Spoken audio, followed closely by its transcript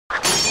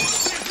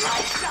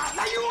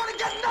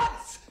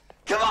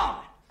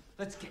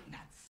Let's get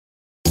nuts.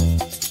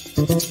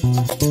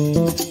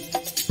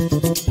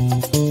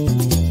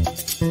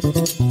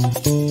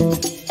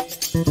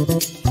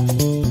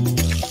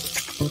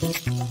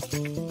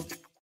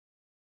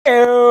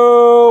 Hey,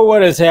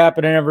 what is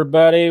happening,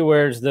 everybody?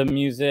 Where's the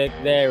music?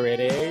 There it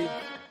is.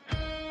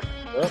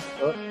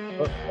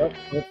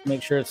 Let's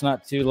make sure it's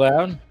not too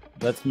loud.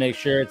 Let's make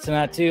sure it's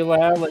not too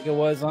loud like it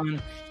was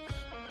on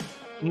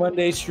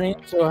Monday stream.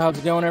 So how's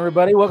it going,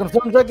 everybody? Welcome to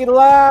Junkee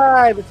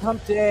Live. It's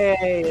Hump Day.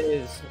 It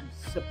is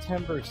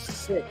September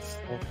 6th.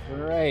 That's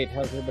right.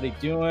 How's everybody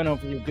doing?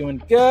 Hopefully you're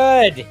doing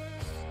good.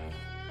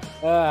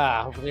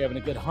 Hopefully you're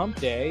having a good hump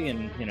day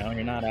and, you know,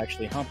 you're not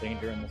actually humping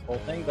during this whole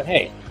thing. But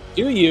hey,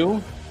 do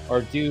you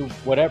or do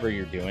whatever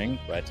you're doing.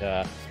 But,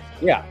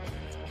 yeah,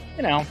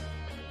 you know,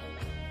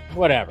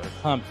 whatever.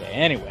 Hump day.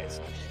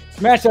 Anyways,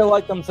 smash that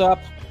like, thumbs up.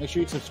 Make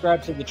sure you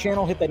subscribe to the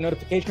channel. Hit that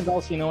notification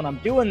bell so you know when I'm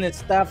doing this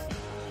stuff.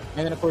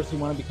 And then, of course, if you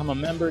want to become a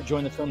member,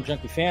 join the Film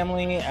Junkee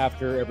family.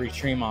 After every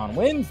stream on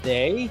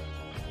Wednesday,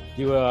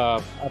 do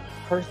a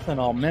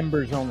personal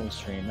members-only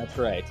stream. That's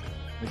right.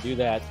 We do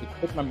that. So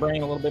click my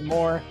brain a little bit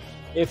more.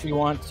 If you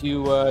want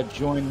to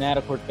join that,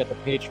 of course, got the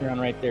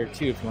Patreon right there,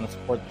 too, if you want to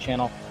support the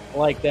channel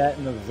like that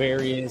and the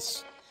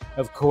various,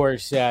 of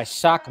course,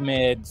 shock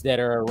meds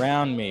that are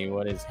around me.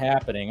 What is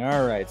happening?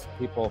 All right, so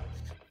people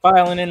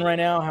filing in right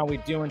now. How we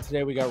doing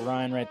today? We got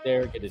Ryan right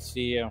there. Good to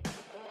see you.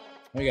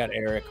 We got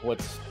Eric.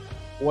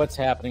 What's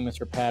happening,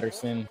 Mr.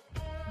 Patterson?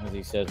 As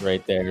he says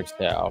right there.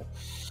 So,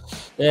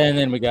 and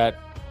then we got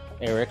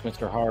Eric,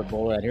 Mr.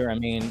 Hardball right here. I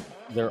mean,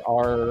 there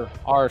are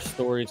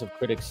stories of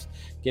critics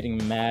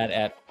getting mad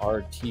at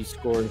RT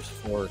scores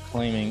for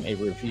claiming a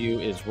review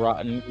is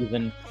rotten,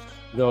 even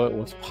though it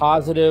was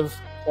positive.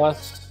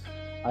 Plus,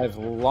 I've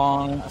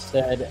long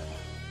said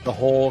the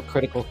whole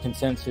critical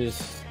consensus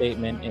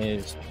statement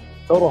is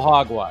total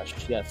hogwash.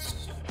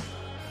 Yes.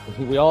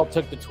 We all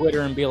took to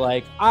Twitter and be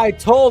like, I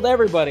told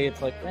everybody.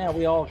 It's like, man,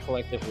 we all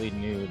collectively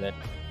knew that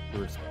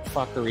there was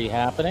fuckery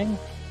happening.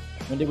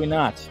 When did we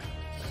not?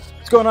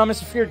 What's going on,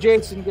 Mr. Fear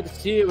Jason? Good to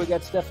see you. We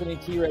got Stephanie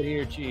T right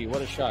here. Gee,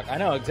 what a shock. I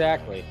know,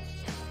 exactly.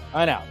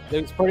 I know.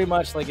 It was pretty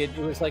much like it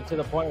was like to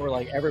the point where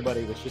like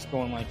everybody was just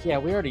going like, yeah,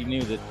 we already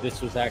knew that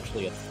this was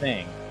actually a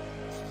thing.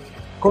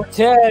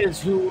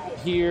 Cortez, who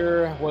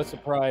here was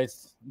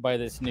surprised by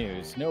this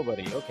news?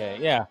 Nobody. Okay,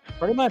 yeah,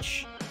 pretty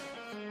much.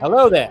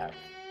 Hello there.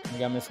 We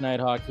got Miss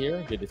Nighthawk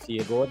here. Good to see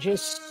you,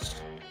 gorgeous.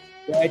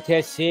 Good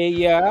to see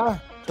ya.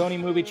 Tony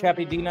Movie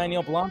Chappie D9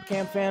 Neil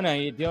Blomkamp fan. How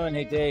you doing?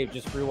 Hey, Dave.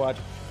 Just rewatched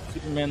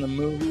Superman the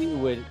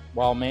movie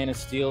while Man of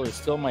Steel is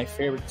still my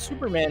favorite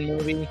Superman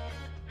movie.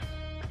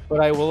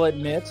 But I will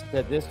admit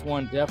that this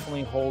one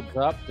definitely holds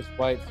up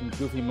despite some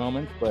goofy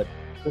moments. But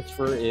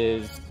Christopher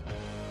is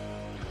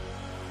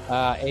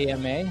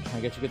AMA, I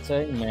guess you could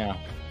say.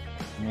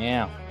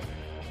 Yeah.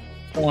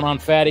 What's going on,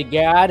 Fatty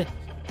God?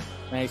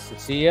 Nice to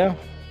see you.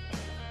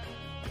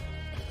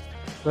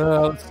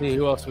 Let's see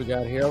who else we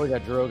got here. We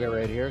got Droga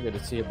right here. Good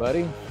to see you,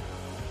 buddy.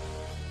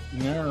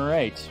 All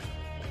right. So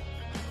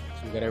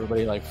we got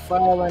everybody like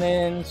filing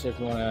in. So if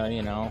you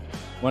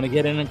want to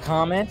get in a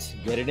comment,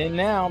 get it in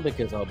now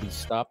because I'll be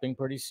stopping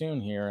pretty soon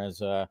here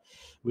as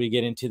we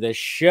get into the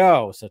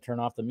show. So turn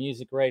off the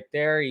music right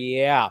there.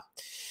 Yeah.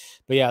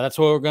 But yeah, that's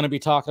what we're going to be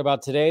talking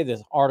about today.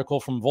 This article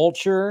from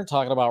Vulture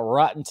talking about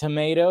Rotten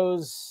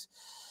Tomatoes.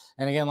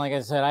 And again, like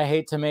I said, I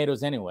hate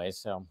tomatoes anyway.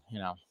 So, you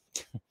know,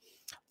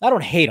 I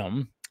don't hate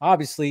them.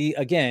 Obviously,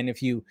 again,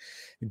 if you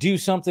do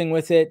something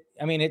with it,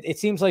 I mean, it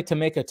seems like to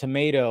make a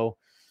tomato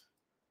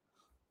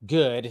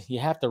good, you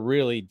have to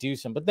really do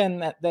some. But then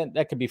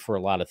that could be for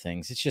a lot of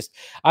things. It's just,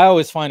 I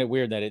always find it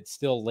weird that it's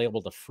still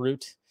labeled a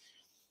fruit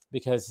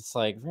because it's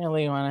like,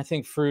 really, when I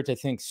think fruit, I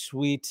think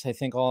sweet, I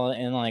think all,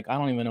 and like, I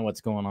don't even know what's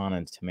going on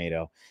in a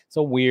tomato. It's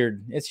a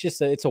weird,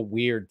 it's a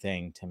weird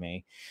thing to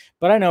me.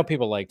 But I know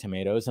people like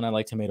tomatoes and I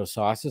like tomato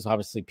sauces,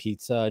 obviously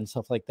pizza and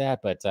stuff like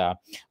that. But I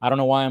don't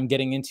know why I'm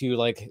getting into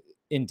like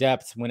in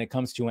depth when it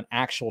comes to an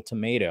actual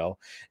tomato.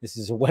 This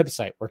is a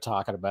website we're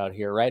talking about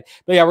here, right?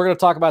 But yeah, we're going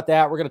to talk about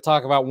that. We're going to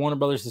talk about Warner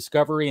Brothers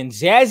Discovery and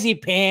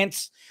Zazzy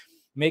Pants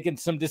making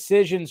some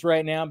decisions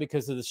right now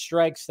because of the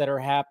strikes that are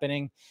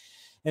happening.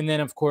 And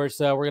then, of course,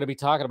 we're going to be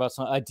talking about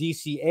a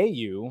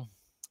DCAU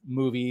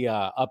movie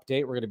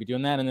update. We're going to be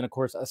doing that. And then, of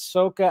course,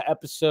 Ahsoka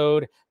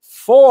episode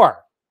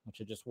 4,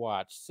 which I just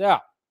watched. So,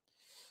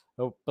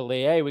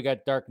 hopefully, hey, we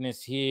got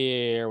Darkness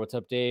here. What's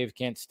up, Dave?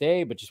 Can't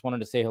stay, but just wanted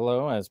to say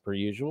hello as per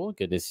usual.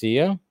 Good to see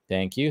you.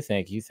 Thank you.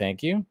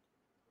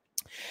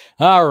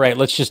 All right,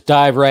 let's just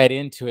dive right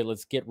into it.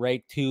 Let's get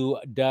right to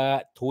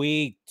the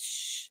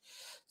tweets.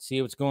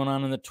 See what's going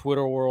on in the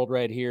Twitter world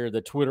right here, the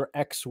Twitter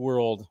X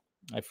world.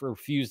 I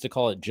refuse to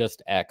call it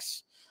just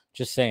X.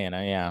 Just saying.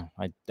 I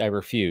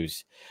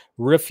refuse.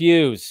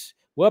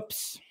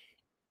 Whoops.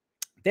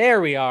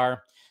 There we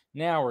are.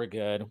 Now we're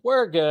good.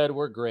 We're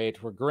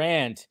great. We're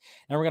grand.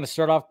 And we're going to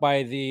start off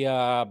by the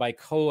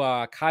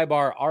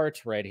Kaibar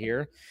Art right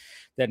here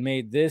that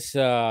made this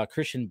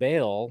Christian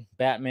Bale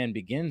Batman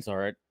Begins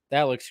art.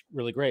 That looks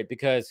really great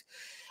because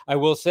I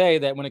will say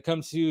that when it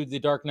comes to the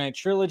Dark Knight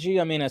trilogy,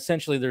 I mean,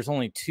 essentially there's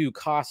only 2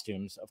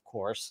 costumes, of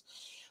course,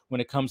 when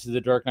it comes to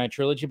the Dark Knight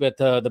trilogy, but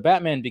the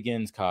Batman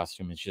Begins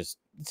costume is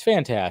it's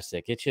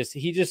fantastic.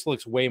 He just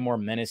looks way more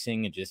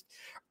menacing and just,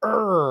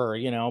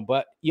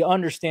 but you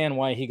understand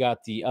why he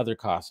got the other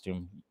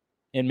costume.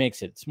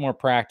 It's more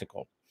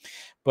practical.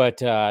 But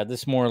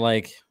this more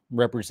like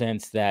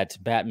represents that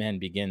Batman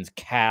Begins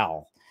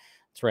Cal.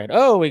 That's right.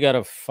 Oh, we got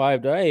a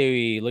 5.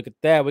 Hey, look at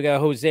that. We got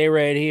Jose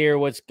right here.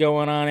 What's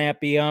going on?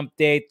 Happy Hump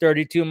Day.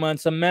 32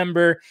 months a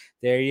member.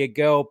 There you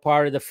go.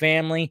 Part of the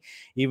family.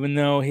 Even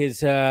though his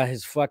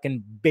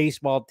fucking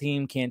baseball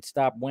team can't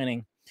stop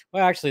winning.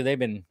 Well, actually, they've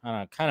been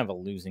on kind of a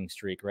losing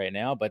streak right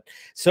now, but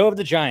so have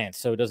the Giants,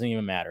 so it doesn't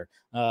even matter.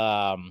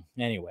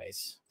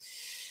 Anyways.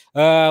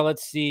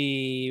 Let's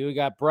see. We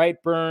got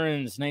Bright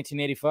Burns,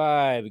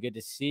 1985. Good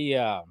to see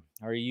ya.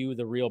 Are you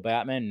the real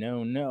Batman?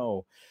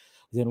 No.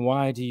 Then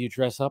why do you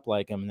dress up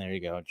like him? There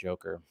you go,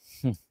 Joker.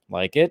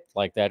 Like it?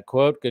 Like that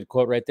quote? Good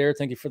quote right there.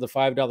 Thank you for the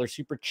 $5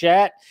 super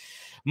chat.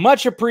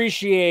 Much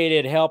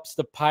appreciated. Helps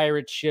the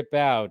pirate ship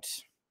out.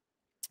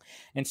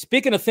 And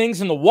speaking of things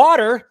in the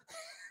water,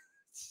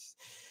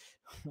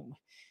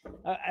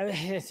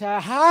 it's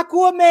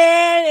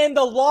Aquaman in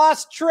the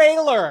Lost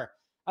trailer.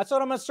 That's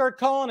what I'm going to start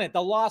calling it.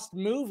 The Lost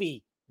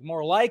movie.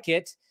 More like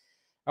it.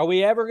 Are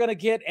we ever going to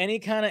get any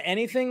kind of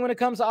anything when it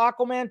comes to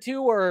Aquaman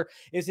 2? Or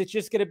is it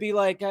just going to be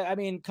like, I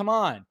mean, come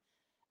on.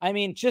 I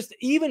mean, just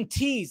even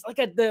tease. Like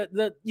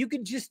you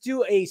could just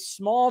do a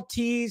small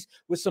tease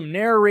with some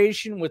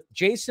narration with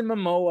Jason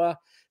Momoa.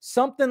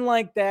 Something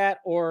like that.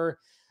 Or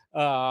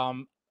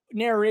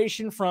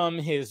narration from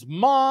his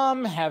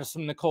mom, have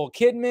some Nicole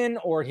Kidman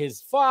or his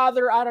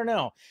father. I don't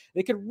know.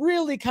 They could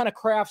really kind of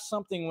craft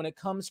something when it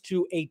comes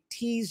to a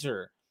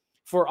teaser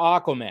for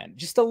Aquaman.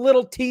 Just a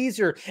little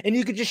teaser, and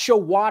you could just show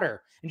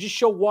water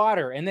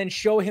and then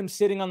show him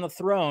sitting on the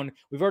throne.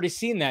 We've already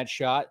seen that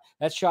shot.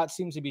 That shot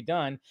seems to be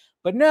done.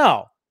 But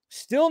no,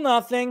 still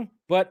nothing.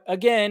 But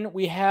again,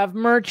 we have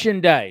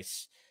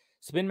merchandise.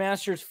 Spin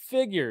Masters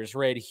figures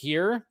right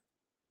here.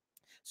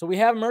 So we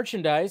have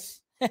merchandise.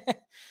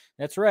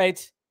 That's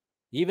right.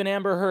 Even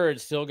Amber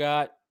Heard still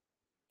got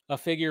a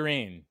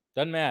figurine.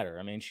 Doesn't matter.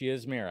 I mean, she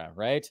is Mira,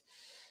 right?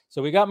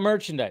 So we got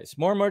merchandise.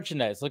 More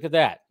merchandise. Look at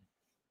that.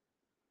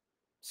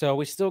 So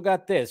we still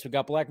got this. We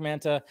got Black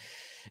Manta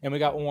and we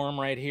got Orm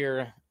right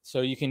here.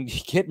 So you can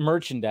get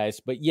merchandise,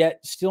 but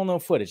yet still no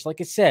footage.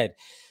 Like I said,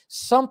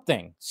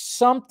 something.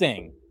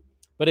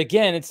 But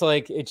again, it's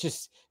like, it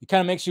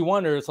kind of makes you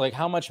wonder. It's like,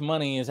 how much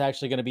money is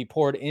actually going to be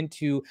poured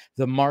into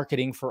the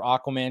marketing for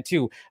Aquaman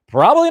 2?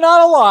 Probably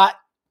not a lot.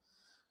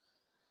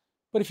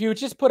 But if you would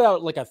just put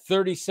out like a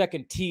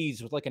 30-second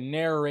tease with like a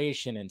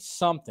narration and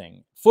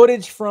something,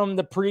 footage from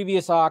the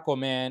previous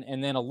Aquaman,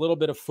 and then a little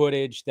bit of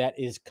footage that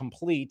is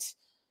complete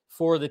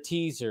for the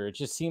teaser, it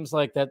just seems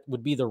like that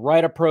would be the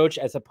right approach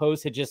as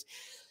opposed to just,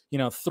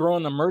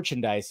 throwing the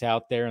merchandise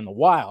out there in the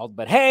wild.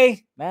 But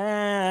hey,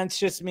 it's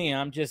just me.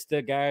 I'm just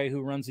a guy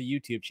who runs a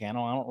YouTube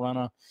channel. I don't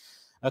run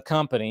a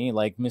company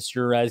like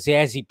Mr.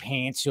 Zazzy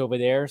Pants over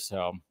there.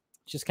 So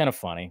it's just kind of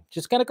funny,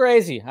 just kind of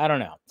crazy. I don't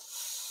know.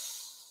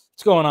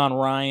 What's going on,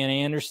 Ryan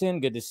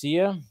Anderson? Good to see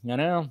you. I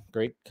know.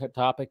 Great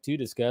topic to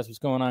discuss. What's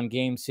going on,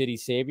 Game City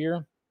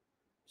Savior?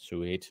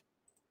 Sweet.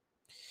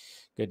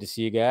 Good to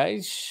see you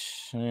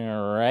guys.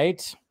 All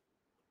right.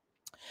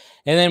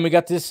 And then we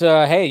got this,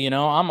 hey,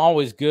 I'm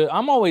always good.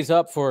 I'm always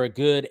up for a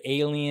good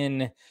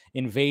alien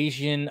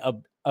invasion,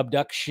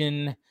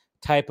 abduction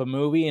type of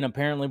movie. And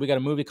apparently we got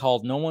a movie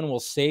called No One Will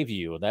Save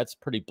You. That's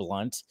pretty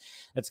blunt.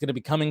 That's going to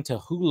be coming to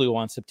Hulu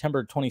on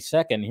September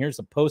 22nd. Here's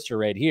the poster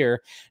right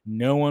here.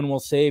 No One Will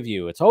Save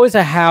You. It's always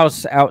a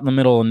house out in the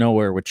middle of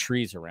nowhere with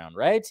trees around,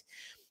 right?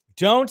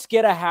 Don't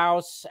get a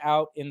house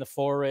out in the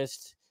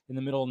forest in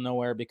the middle of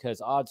nowhere,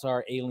 because odds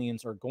are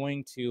aliens are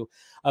going to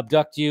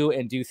abduct you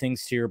and do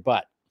things to your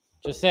butt.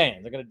 Just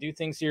saying. They're going to do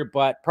things to your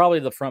butt. Probably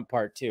the front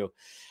part too,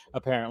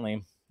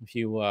 apparently. If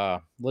you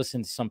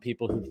listen to some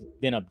people who've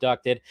been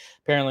abducted,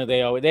 apparently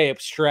they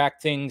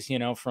abstract things,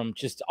 from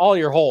just all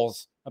your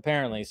holes,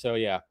 apparently. So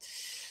yeah,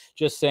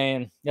 just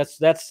saying. That's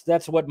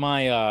what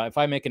my if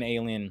I make an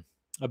alien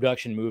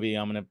abduction movie,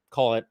 I'm gonna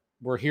call it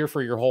 "We're Here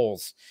for Your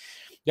Holes."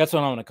 That's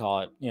what I'm gonna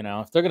call it.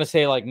 If they're gonna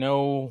say like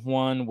 "No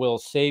One Will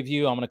Save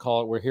You," I'm gonna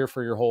call it "We're Here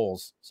for Your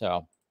Holes."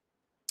 So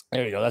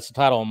there you go. That's the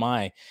title of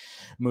my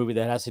movie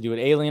that has to do with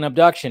alien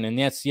abduction. And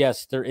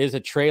yes, there is a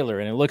trailer,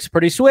 and it looks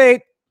pretty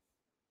sweet.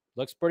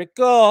 Looks pretty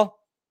cool.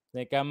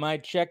 Think I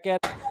might check it.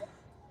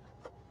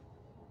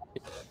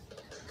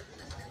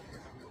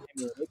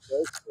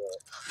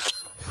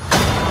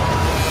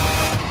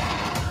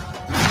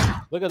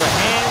 Look at the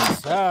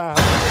hands.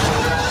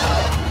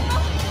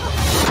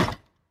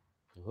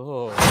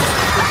 Oh.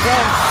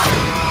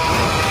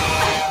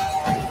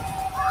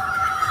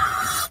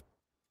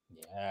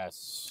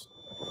 Yes.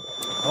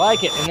 I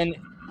like it. And then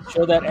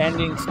show that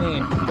ending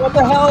scene. What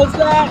the hell is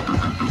that?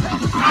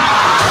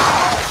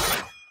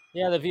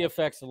 Yeah, the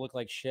VFX will look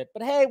like shit,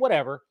 but hey,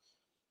 whatever.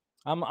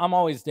 I'm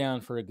always down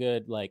for a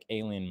good like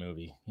alien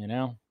movie,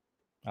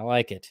 I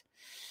like it.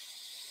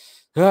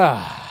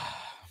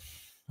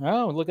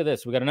 Oh, look at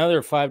this. We got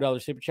another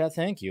 $5 super chat.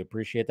 Thank you.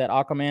 Appreciate that.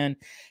 Aquaman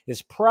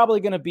is probably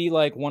going to be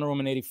like Wonder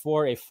Woman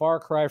 84, a far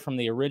cry from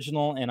the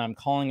original, and I'm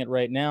calling it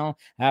right now.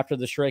 After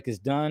the strike is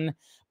done,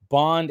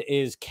 Bond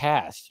is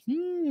cast.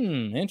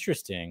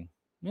 Interesting.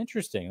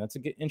 Interesting. That's a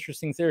good,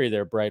 interesting theory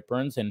there,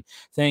 Brightburns. And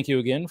thank you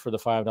again for the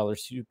 $5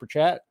 super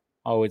chat.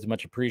 Always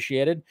much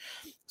appreciated.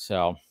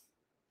 So,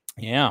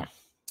 yeah.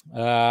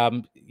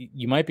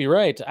 You might be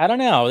right. I don't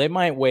know. They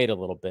might wait a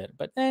little bit,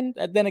 but then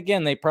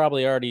again, they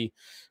probably already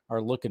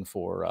are looking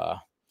for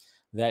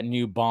that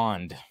new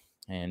Bond.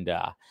 And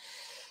yeah.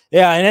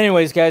 And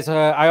anyways, guys,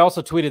 I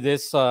also tweeted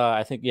this.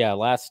 I think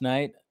last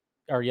night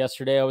or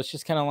yesterday. I was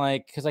just kind of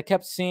like, because I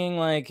kept seeing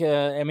like,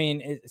 I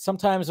mean,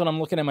 sometimes when I'm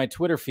looking at my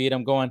Twitter feed,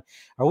 I'm going,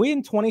 are we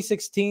in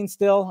 2016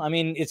 still? I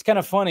mean, it's kind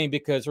of funny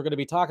because we're going to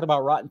be talking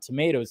about Rotten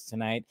Tomatoes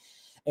tonight,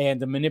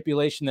 and the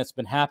manipulation that's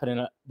been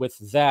happening with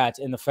that,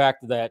 and the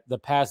fact that the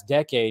past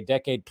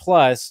decade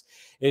plus,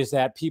 is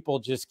that people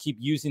just keep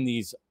using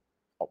these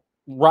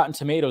Rotten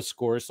Tomatoes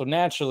scores. So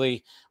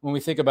naturally, when we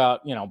think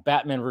about,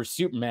 Batman versus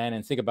Superman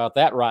and think about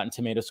that Rotten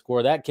Tomatoes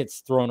score, that gets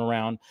thrown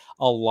around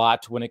a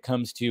lot when it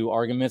comes to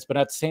arguments. But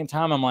at the same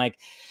time, I'm like,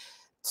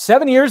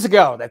 7 years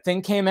ago, that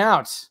thing came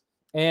out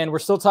and we're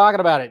still talking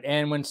about it.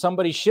 And when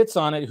somebody shits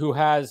on it who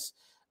has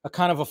a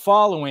kind of a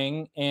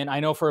following, and I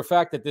know for a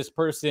fact that this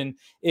person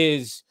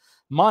is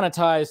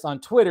monetized on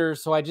Twitter,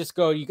 so I just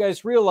go, you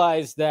guys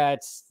realize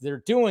that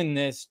they're doing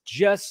this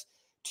just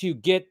to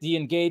get the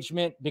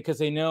engagement, because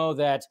they know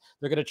that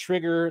they're going to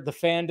trigger the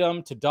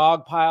fandom to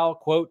dogpile,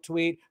 quote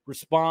tweet,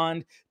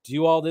 respond,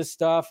 do all this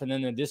stuff, and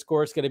then the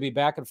discourse going to be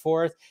back and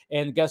forth.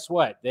 And guess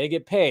what? They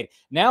get paid.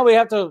 Now we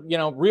have to,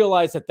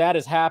 realize that that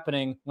is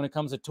happening when it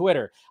comes to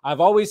Twitter. I've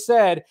always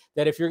said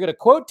that if you're going to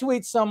quote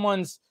tweet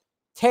someone's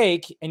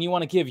take and you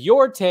want to give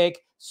your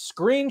take,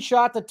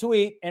 screenshot the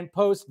tweet and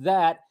post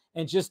that,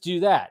 and just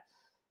do that.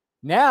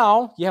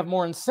 Now you have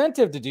more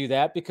incentive to do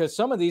that because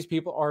some of these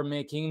people are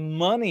making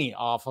money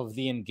off of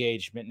the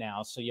engagement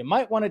now. So you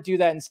might want to do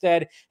that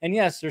instead. And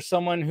yes, there's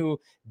someone who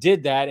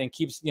did that and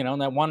keeps,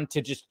 that wanted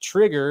to just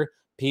trigger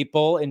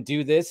people and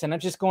do this. And I'm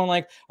just going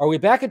like, are we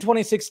back in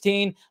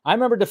 2016? I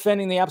remember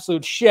defending the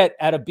absolute shit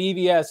out of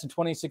BVS in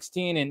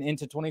 2016 and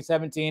into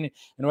 2017 and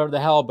whatever the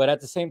hell.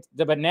 But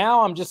but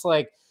now I'm just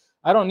like,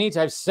 I don't need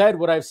to. I've said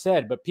what I've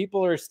said, but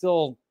people are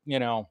still,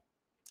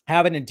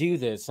 having to do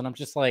this. And I'm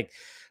just like,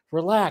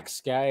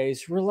 relax,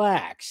 guys,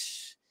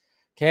 relax.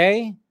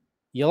 Okay.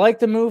 You like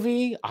the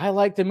movie? I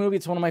like the movie.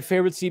 It's one of my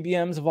favorite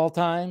CBMs of all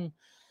time.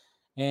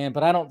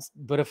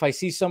 But if I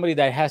see somebody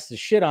that has to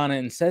shit on it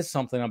and says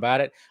something about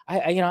it,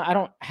 I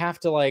don't have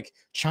to like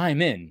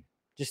chime in.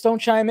 Just don't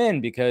chime in,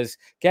 because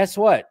guess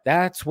what?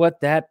 That's what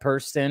that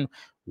person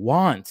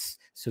wants.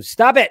 So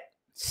stop it.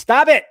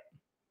 Stop it.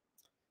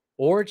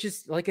 Or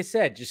just, like I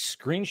said, just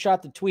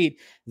screenshot the tweet,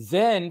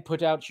 then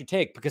put out your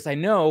take. Because I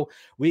know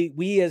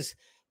we as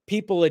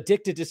people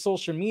addicted to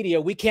social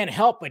media, we can't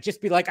help but just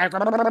be like, I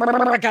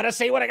gotta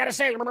say what I gotta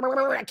say.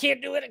 I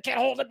can't do it. I can't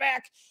hold it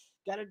back.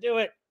 Gotta do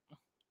it.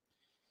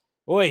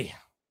 Oy.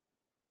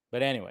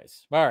 But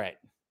anyways, all right.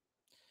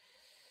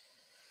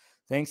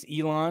 Thanks,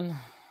 Elon,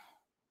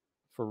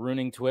 for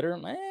ruining Twitter.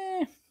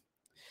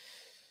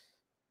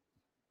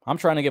 I'm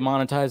trying to get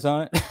monetized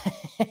on it.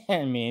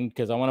 I mean,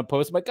 because I want to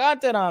post my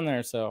content on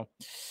there. So,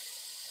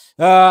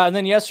 and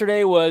then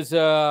yesterday was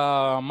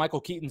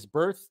Michael Keaton's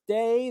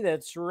birthday.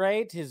 That's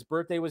right. His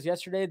birthday was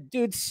yesterday.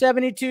 Dude's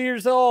 72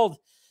 years old.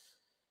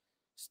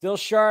 Still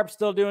sharp,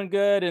 still doing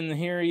good. And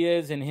here he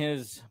is in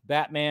his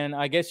Batman,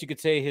 I guess you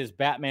could say his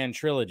Batman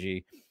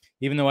trilogy,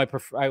 even though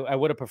I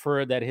would have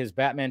preferred that his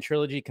Batman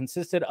trilogy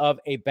consisted of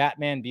a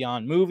Batman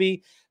Beyond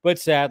movie. But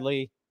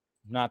sadly,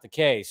 not the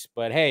case.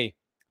 But hey,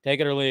 take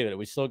it or leave it.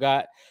 We still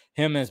got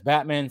him as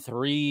Batman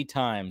 3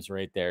 times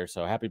right there.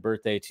 So happy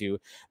birthday to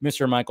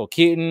Mr. Michael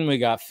Keaton. We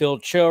got Phil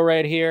Cho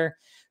right here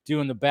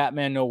doing the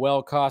Batman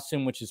Noel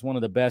costume, which is one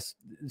of the best.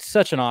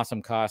 Such an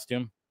awesome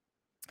costume.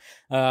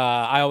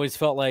 I always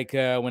felt like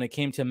when it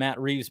came to Matt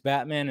Reeves'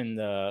 Batman and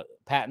the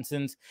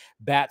Pattinson's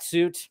bat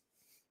suit,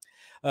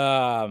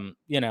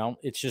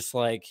 it's just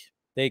like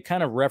they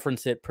kind of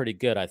reference it pretty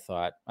good. I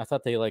thought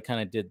they like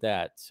kind of did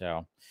that.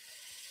 So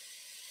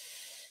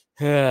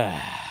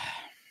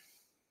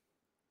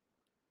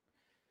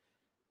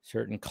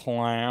certain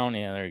clown.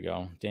 Yeah, there you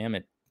go. Damn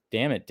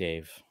it,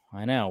 Dave.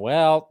 I know.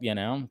 Well,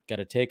 got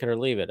to take it or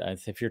leave it.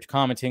 If you're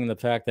commenting the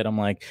fact that I'm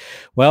like,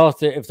 well,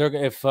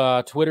 if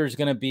Twitter is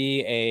going to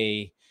be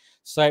a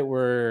site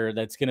where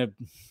that's going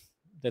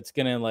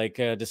to like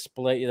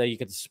display that you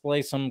could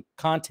display some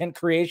content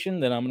creation,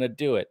 then I'm going to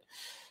do it.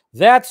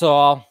 That's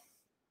all.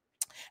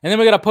 And then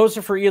we got a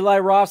poster for Eli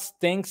Roth's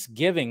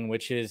Thanksgiving,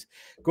 which is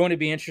going to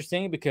be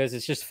interesting because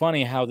it's just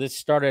funny how this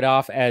started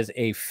off as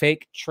a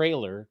fake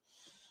trailer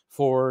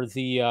for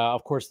the,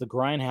 of course, the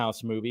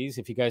Grindhouse movies.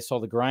 If you guys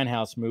saw the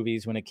Grindhouse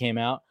movies when it came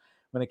out,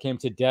 when it came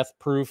to Death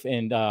Proof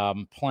and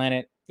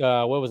Planet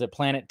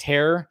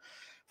Terror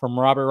from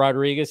Robert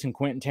Rodriguez and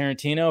Quentin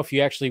Tarantino, if you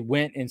actually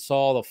went and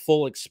saw the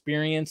full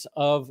experience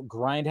of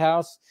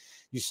Grindhouse,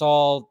 you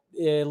saw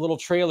little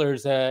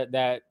trailers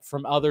that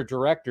from other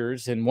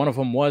directors, and one of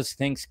them was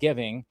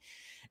Thanksgiving,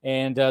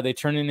 and they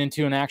turned it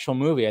into an actual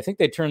movie. I think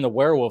they turned the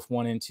werewolf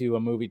one into a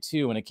movie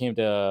too when it came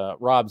to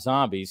Rob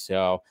Zombie.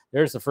 So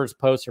there's the first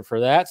poster for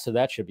that. So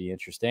that should be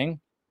interesting.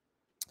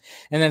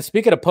 And then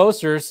speaking of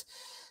posters,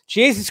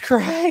 Jesus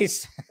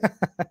Christ.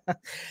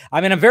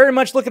 I mean, I'm very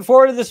much looking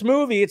forward to this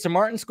movie. It's a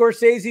Martin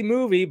Scorsese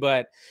movie,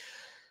 but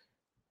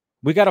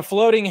we got a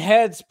floating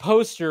heads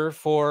poster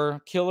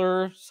for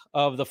Killers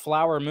of the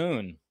Flower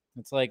Moon.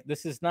 It's like,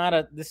 this is not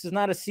a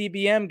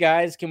CBM,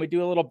 guys. Can we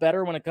do a little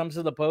better when it comes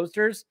to the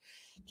posters?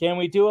 Can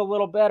we do a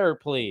little better,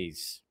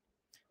 please?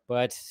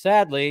 But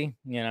sadly,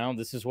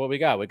 this is what we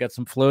got. We got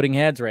some floating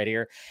heads right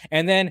here.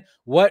 And then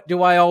what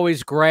do I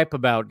always gripe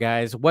about,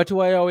 guys? What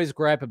do I always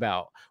gripe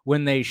about?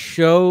 When they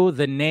show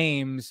the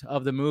names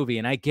of the movie,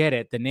 and I get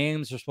it. The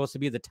names are supposed to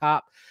be the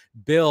top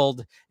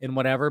build and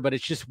whatever, but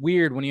it's just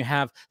weird when you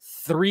have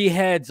 3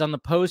 heads on the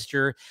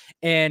poster,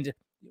 and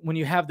when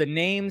you have the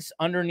names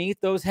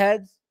underneath those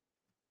heads,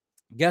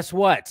 guess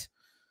what?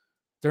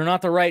 They're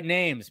not the right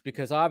names,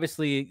 because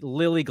obviously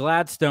Lily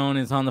Gladstone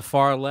is on the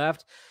far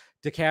left,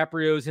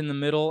 DiCaprio's in the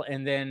middle,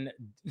 and then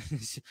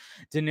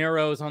De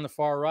Niro's on the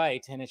far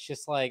right. And it's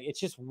just like, it's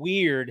just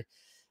weird.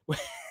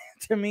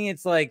 To me,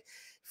 it's like,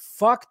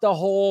 fuck the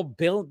whole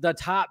the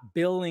top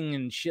billing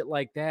and shit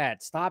like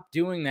that. Stop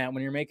doing that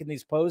when you're making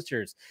these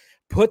posters.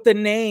 Put the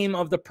name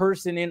of the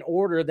person in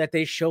order that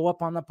they show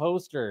up on the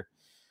poster.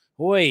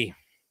 Boy.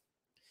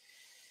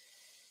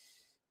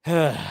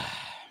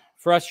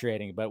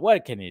 Frustrating, but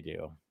what can you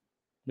do?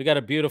 We got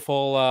a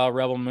beautiful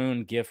Rebel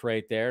Moon GIF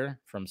right there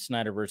from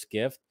Snyderverse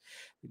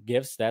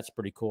Gifts. That's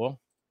pretty cool.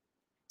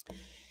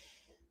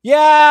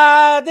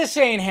 Yeah, this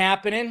ain't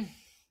happening.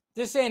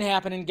 This ain't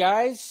happening,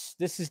 guys.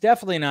 This is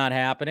definitely not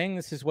happening.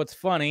 This is what's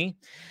funny.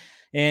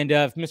 And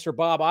if Mr.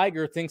 Bob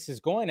Iger thinks it's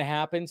going to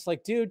happen, it's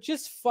like, dude,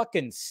 just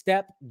fucking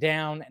step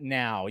down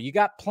now. You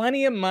got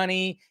plenty of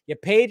money. You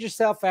paid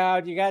yourself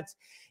out.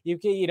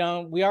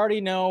 We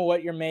already know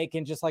what you're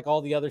making, just like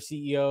all the other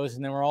CEOs.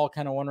 And then we're all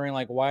kind of wondering,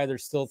 like, why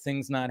there's still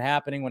things not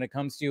happening when it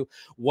comes to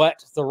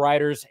what the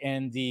writers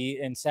and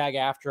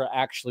SAG-AFTRA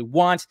actually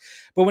want.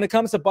 But when it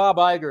comes to Bob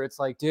Iger, it's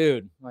like,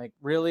 dude, like,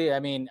 really? I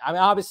mean,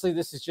 obviously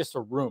this is just a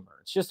rumor.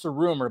 It's just a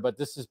rumor, but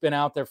this has been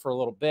out there for a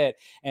little bit.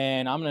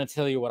 And I'm going to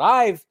tell you what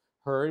I've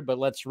heard, but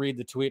let's read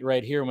the tweet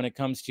right here when it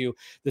comes to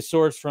the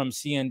source from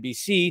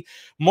CNBC.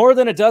 More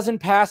than a dozen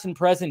past and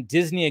present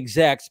Disney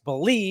execs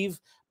believe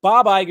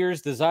Bob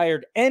Iger's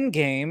desired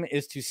endgame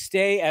is to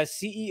stay as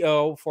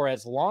CEO for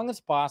as long as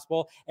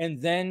possible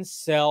and then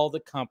sell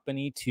the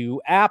company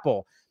to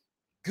Apple.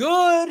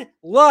 Good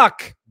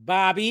luck,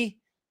 Bobby.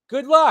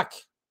 Good luck.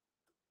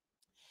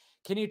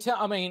 Can you tell?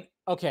 I mean,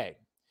 okay.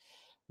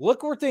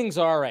 Look where things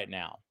are right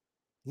now.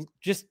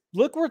 Just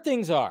look where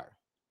things are.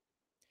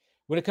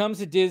 When it comes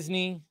to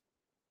Disney,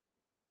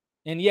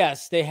 and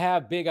yes, they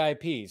have big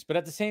IPs, but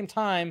at the same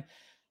time,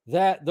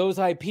 those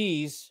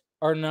IPs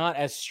are not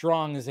as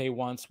strong as they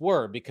once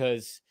were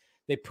because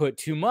they put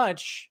too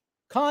much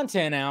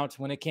content out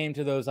when it came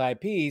to those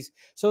IPs.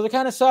 So they're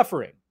kind of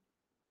suffering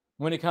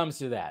when it comes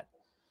to that.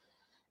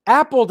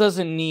 Apple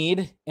doesn't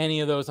need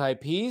any of those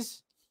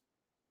IPs.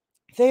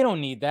 They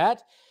don't need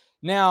that.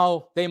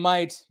 Now, they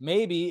might,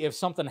 maybe if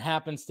something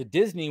happens to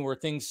Disney where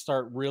things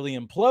start really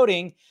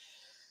imploding,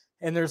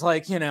 and there's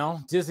like,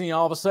 Disney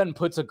all of a sudden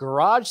puts a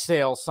garage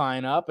sale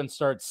sign up and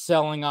starts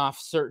selling off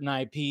certain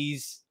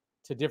IPs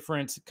to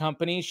different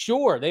companies.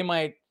 Sure, they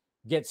might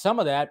get some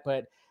of that,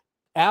 but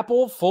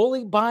Apple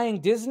fully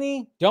buying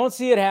Disney, don't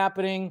see it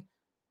happening.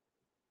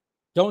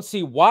 Don't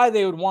see why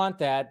they would want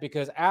that,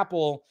 because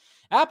Apple's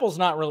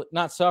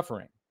not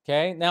suffering.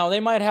 Okay. Now they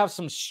might have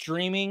some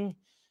streaming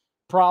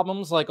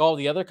problems like all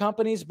the other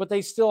companies, but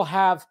they still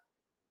have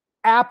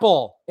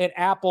Apple and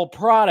Apple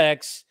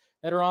products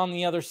that are on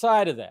the other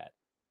side of that.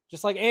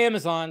 Just like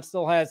Amazon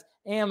still has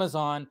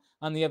Amazon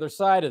on the other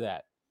side of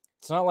that.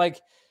 It's not like,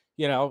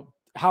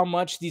 how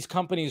much these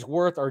companies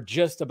worth are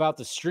just about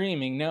the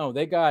streaming. No,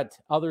 they got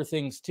other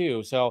things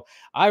too. So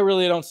I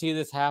really don't see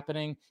this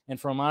happening. And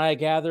from what I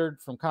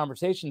gathered from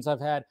conversations I've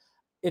had,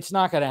 it's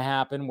not going to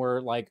happen where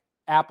like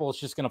Apple's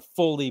just going to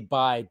fully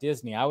buy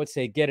Disney. I would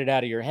say get it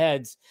out of your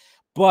heads.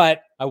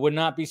 But I would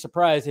not be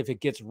surprised if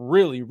it gets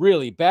really,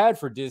 really bad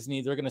for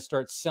Disney. They're going to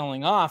start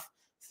selling off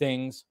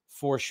things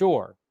for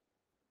sure.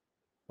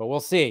 But we'll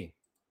see.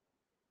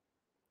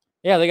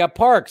 Yeah, they got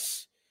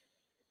parks.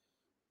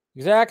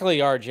 Exactly,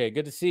 RJ.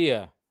 Good to see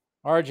you.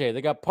 RJ,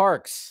 they got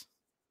parks.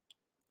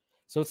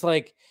 So it's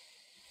like,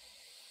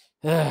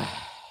 I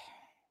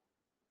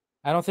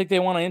don't think they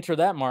want to enter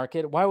that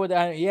market. Why would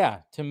I? Yeah,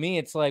 to me,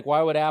 it's like,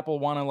 why would Apple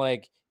want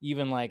to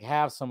even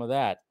have some of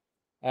that?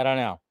 I don't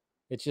know.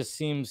 It just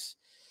seems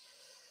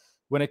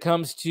when it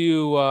comes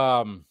to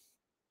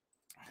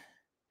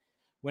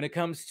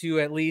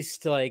at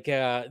least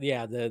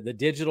the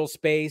digital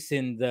space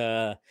and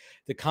the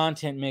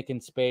content making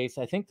space,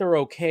 I think they're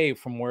okay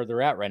from where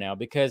they're at right now,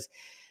 because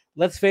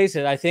let's face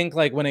it. I think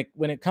like when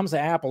it comes to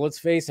Apple, let's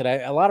face it.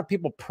 A lot of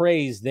people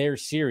praise their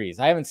series.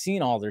 I haven't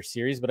seen all their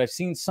series, but I've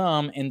seen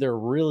some, and they're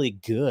really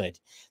good.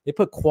 They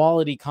put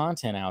quality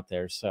content out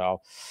there.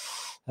 So,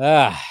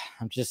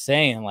 I'm just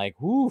saying, like,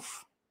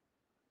 woof.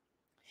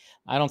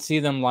 I don't see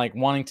them like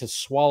wanting to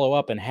swallow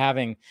up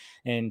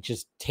and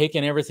just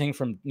taking everything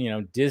from,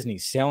 Disney,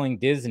 selling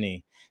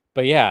Disney.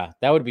 But yeah,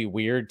 that would be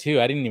weird too.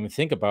 I didn't even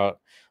think about,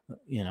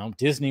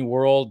 Disney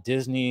World,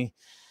 Disneyland.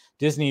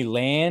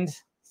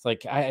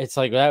 It's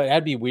like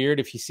that'd be weird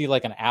if you see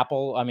like an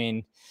Apple. I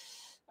mean,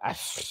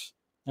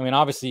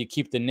 obviously you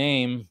keep the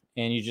name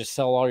and you just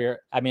sell all your.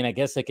 I mean, I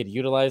guess they could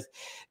utilize.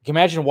 You can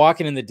imagine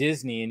walking in the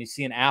Disney and you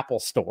see an Apple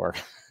store.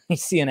 You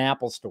see an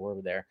Apple store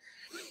over there.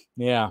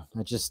 Yeah,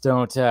 I just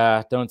don't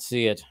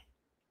see it.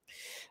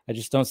 I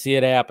just don't see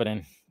it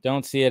happening.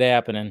 Don't see it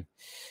happening.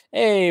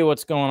 Hey,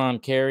 what's going on,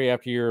 Carrie?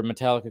 After your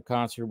Metallica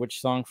concert,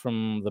 which song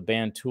from the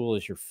band Tool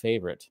is your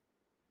favorite?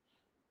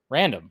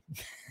 Random.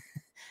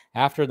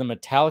 After the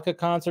Metallica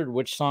concert,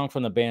 which song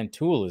from the band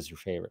Tool is your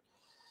favorite?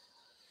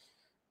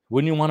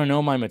 Wouldn't you want to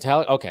know my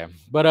Metallica? Okay,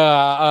 but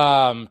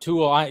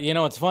Tool.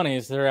 What's funny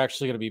is they're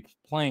actually going to be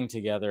playing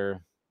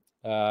together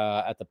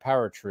at the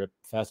Power Trip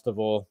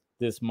Festival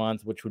this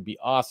month, which would be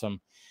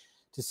awesome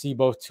to see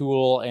both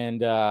Tool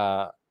and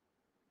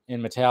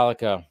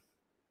Metallica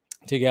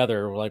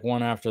together, like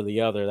one after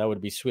the other. That would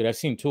be sweet. I've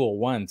seen Tool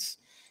once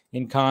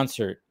in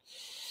concert.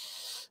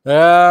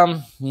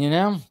 I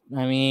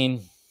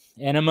mean,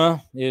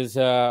 Enema is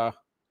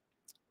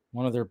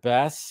one of their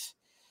best,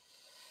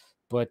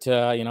 but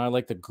I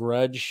like the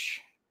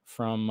Grudge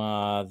from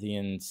I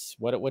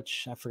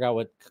forgot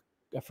what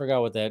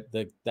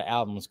the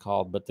album was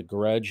called, but the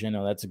Grudge,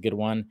 that's a good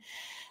one.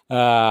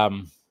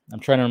 I'm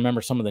trying to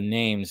remember some of the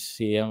names.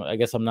 See, I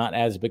guess I'm not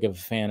as big of a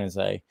fan as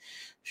I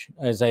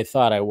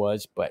thought I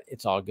was, but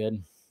it's all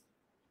good.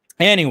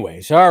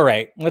 Anyways, all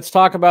right, let's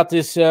talk about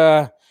this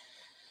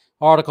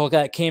article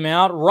that came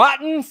out.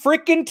 Rotten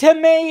freaking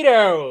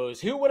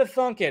Tomatoes. Who would have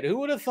thunk it? Who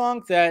would have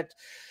thunk that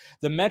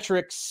the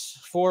metrics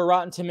for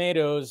Rotten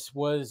Tomatoes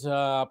was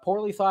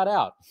poorly thought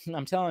out?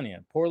 I'm telling you,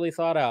 poorly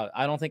thought out.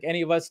 I don't think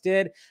any of us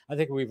did. I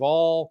think we've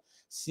all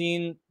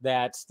seen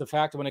that the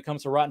fact that when it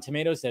comes to Rotten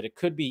Tomatoes that it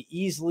could be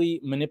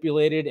easily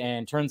manipulated,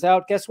 and turns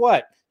out, guess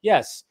what?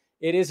 Yes,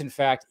 it is in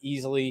fact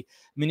easily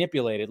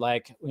manipulated.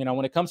 Like,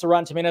 when it comes to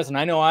Rotten Tomatoes, and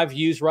I know I've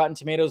used Rotten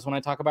Tomatoes when I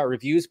talk about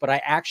reviews, but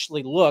I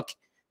actually look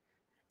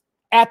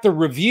at the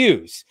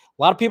reviews.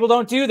 A lot of people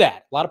don't do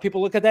that. A lot of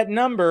people look at that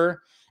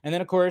number, and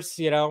then of course,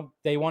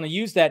 they want to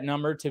use that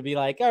number to be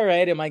like, all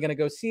right, am I going to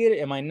go see it?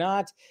 Am I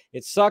not?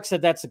 It sucks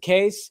that that's the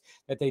case,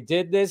 that they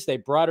did this. They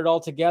brought it all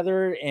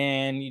together,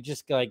 and you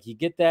just you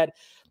get that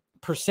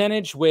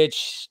percentage,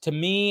 which to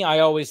me, I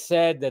always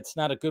said that's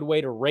not a good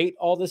way to rate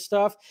all this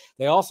stuff.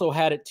 They also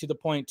had it to the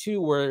point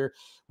too, where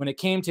when it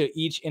came to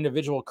each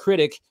individual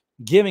critic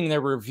giving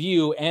their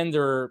review and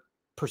their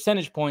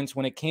percentage points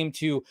when it came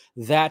to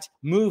that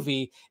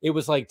movie, it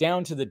was like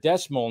down to the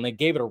decimal, and they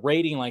gave it a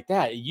rating like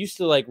that. It used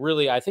to I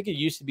think it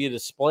used to be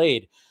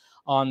displayed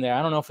on there.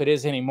 I don't know if it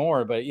is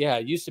anymore, but yeah,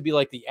 it used to be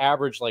like the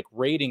average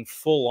rating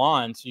full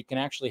on, so you can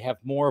actually have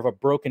more of a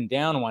broken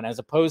down one, as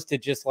opposed to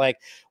just how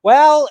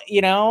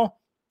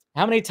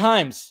many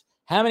times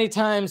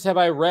have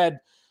I read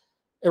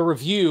a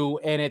review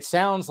and it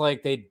sounds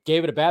like they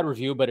gave it a bad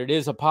review, but it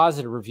is a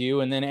positive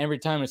review, and then every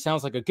time it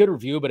sounds like a good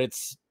review, but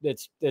it's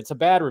a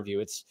bad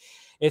review.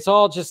 It's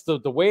all just the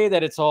way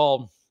that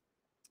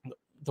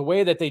the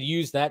way that they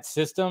use that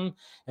system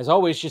has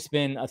always just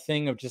been a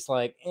thing of just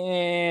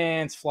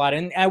it's flat.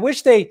 And I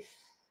wish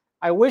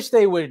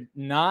they would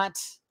not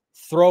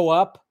throw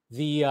up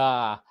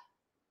the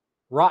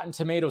Rotten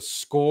Tomatoes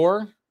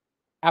score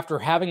after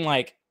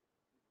having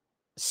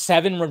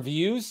 7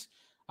 reviews.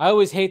 I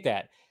always hate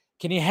that.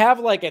 Can you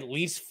have at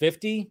least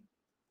 50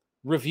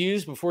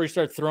 reviews before you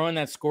start throwing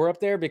that score up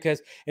there? Because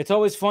it's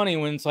always funny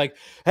when it's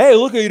hey,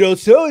 look at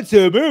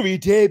so-and-so movie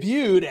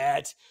debuted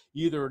at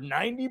either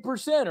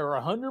 90% or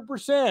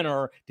 100%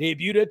 or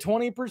debuted at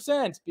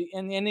 20%.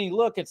 And then you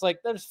look, it's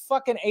there's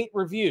fucking 8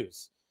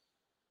 reviews.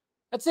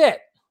 That's it.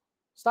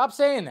 Stop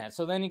saying that.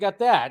 So then you got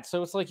that.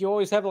 So it's you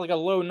always have a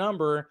low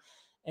number,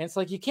 and it's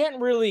you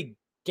can't really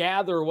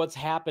gather what's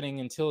happening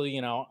until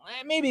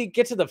maybe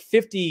get to the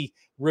 50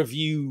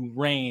 review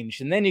range,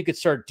 and then you could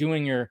start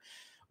doing your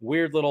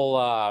weird little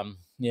I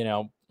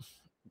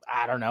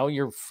don't know,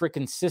 your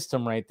freaking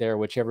system right there,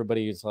 which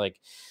everybody is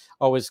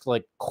always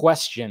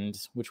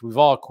questioned, which we've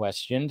all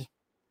questioned.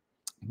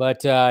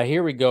 But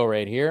here we go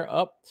right here.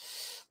 Let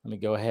me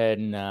go ahead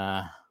and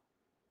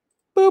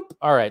boop.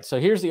 All right, so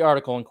here's the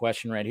article in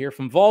question right here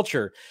from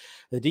Vulture.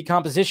 The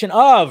decomposition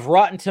of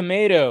Rotten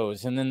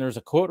Tomatoes. And then there's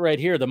a quote right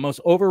here. The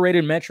most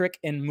overrated metric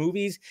in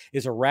movies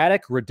is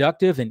erratic,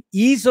 reductive, and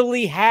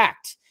easily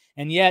hacked,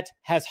 and yet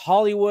has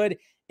Hollywood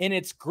in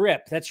its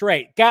grip. That's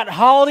right. Got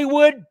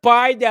Hollywood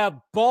by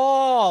the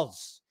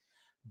balls.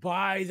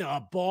 By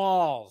the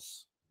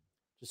balls.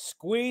 Just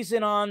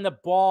squeezing on the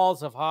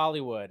balls of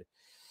Hollywood.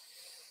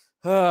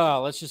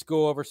 Let's just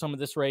go over some of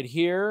this right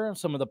here.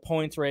 Some of the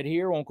points right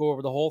here. Won't go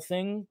over the whole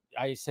thing.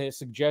 I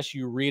suggest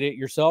you read it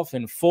yourself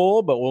in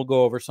full, but we'll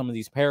go over some of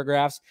these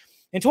paragraphs.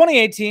 In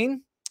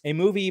 2018, a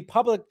movie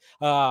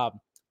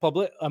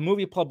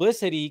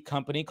publicity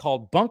company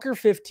called Bunker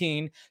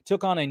 15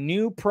 took on a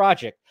new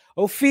project,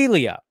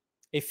 Ophelia,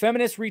 a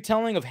feminist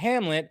retelling of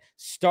Hamlet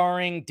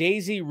starring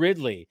Daisy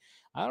Ridley.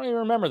 I don't even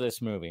remember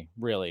this movie,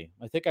 really.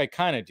 I think I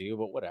kind of do,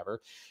 but whatever.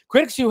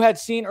 Critics who had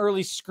seen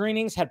early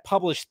screenings had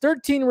published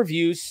 13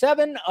 reviews,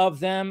 7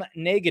 of them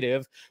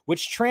negative,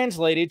 which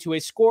translated to a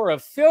score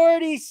of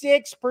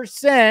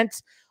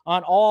 36%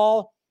 on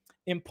all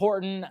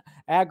important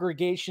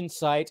aggregation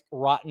site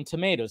Rotten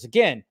Tomatoes.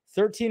 Again,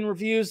 13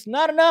 reviews,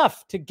 not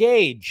enough to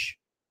gauge.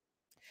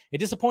 A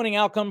disappointing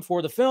outcome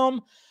for the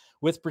film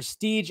with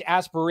prestige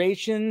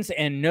aspirations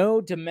and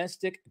no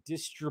domestic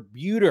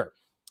distributor.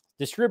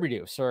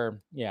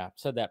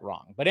 Said that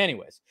wrong. But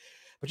anyways,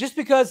 just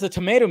because the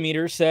tomato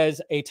meter says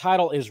a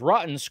title is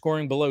rotten,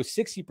 scoring below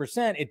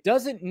 60%, it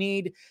doesn't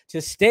need to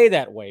stay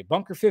that way.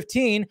 Bunker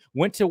 15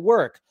 went to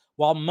work.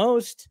 While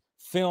most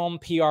film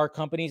PR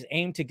companies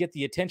aim to get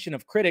the attention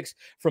of critics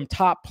from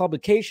top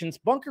publications,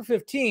 Bunker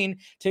 15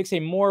 takes a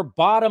more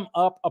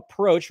bottom-up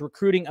approach,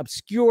 recruiting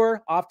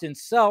obscure, often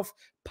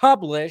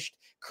self-published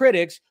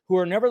critics who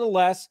are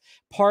nevertheless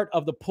part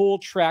of the pool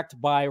tracked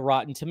by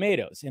Rotten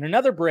Tomatoes. In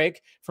another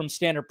break from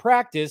standard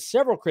practice,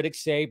 several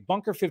critics say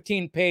Bunker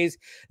 15 pays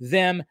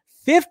them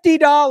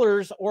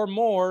 $50 or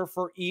more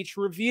for each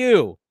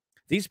review.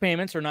 These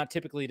payments are not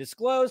typically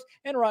disclosed,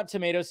 and Rotten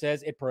Tomatoes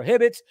says it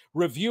prohibits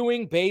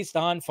reviewing based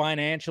on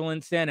financial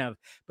incentive.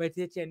 But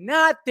did you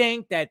not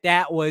think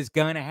that was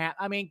going to happen?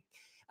 I mean,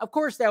 of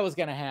course that was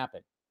going to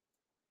happen.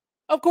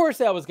 Of course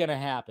that was going to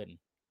happen.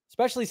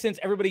 Especially since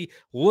everybody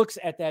looks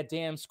at that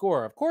damn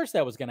score. Of course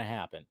that was going to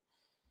happen.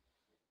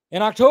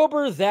 In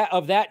October of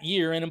that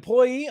year, an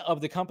employee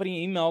of the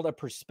company emailed a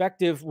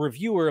prospective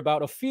reviewer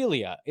about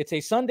Ophelia. It's a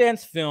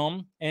Sundance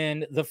film,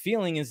 and the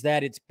feeling is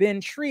that it's been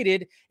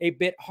treated a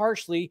bit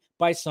harshly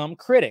by some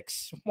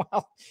critics.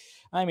 Well,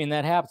 I mean,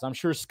 that happens. I'm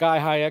sure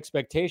sky-high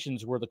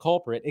expectations were the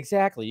culprit.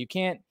 Exactly. You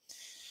can't...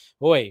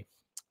 Boy...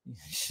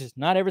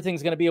 Not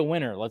everything's going to be a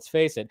winner, let's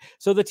face it.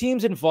 So the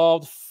teams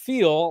involved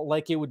feel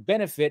like it would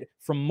benefit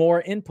from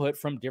more input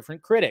from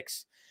different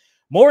critics.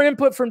 More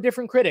input from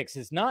different critics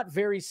is not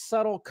very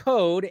subtle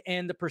code,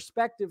 and the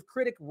prospective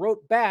critic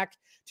wrote back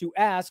to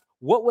ask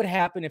what would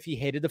happen if he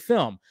hated the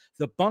film.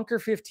 The Bunker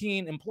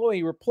 15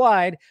 employee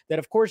replied that,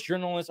 of course,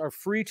 journalists are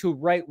free to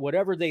write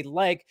whatever they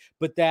like,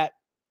 but that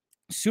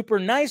super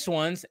nice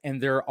ones, and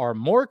there are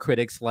more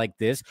critics like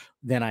this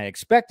than I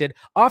expected,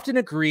 often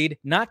agreed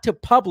not to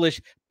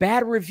publish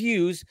bad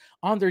reviews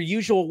on their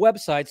usual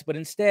websites, but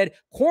instead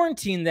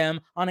quarantine them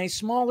on a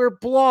smaller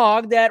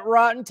blog that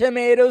Rotten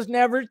Tomatoes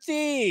never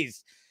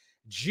sees.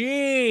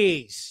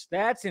 Jeez,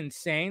 that's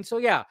insane. So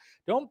yeah,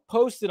 don't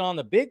post it on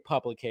the big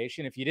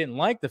publication if you didn't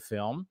like the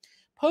film.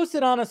 Post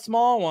it on a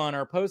small one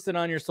or post it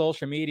on your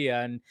social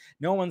media, and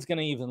no one's going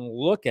to even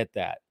look at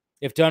that.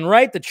 If done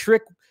right, the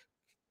trick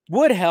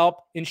would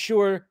help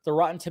ensure the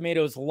Rotten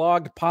Tomatoes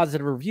logged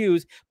positive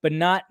reviews, but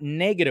not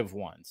negative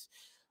ones.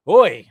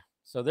 Boy,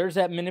 so there's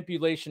that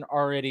manipulation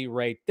already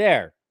right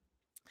there.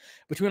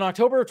 Between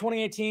October of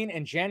 2018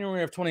 and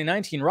January of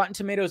 2019, Rotten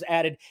Tomatoes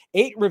added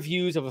 8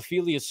 reviews of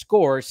Ophelia's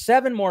score.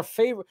 7 more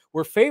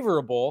were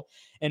favorable,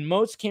 and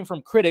most came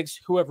from critics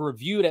who have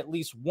reviewed at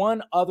least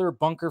one other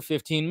Bunker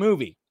 15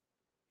 movie.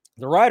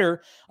 The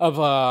writer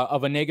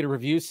of a negative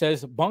review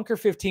says Bunker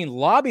 15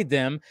 lobbied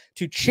them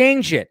to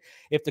change it.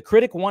 If the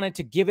critic wanted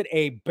to give it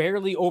a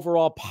barely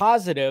overall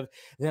positive,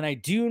 then I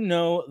do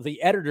know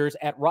the editors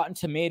at Rotten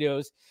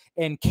Tomatoes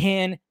and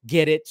can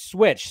get it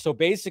switched. So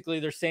basically,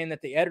 they're saying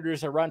that the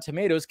editors at Rotten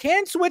Tomatoes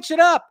can switch it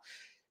up.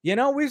 You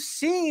know, we've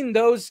seen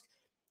those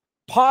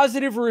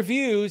positive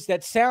reviews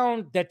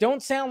that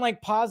don't sound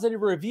like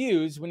positive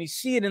reviews when you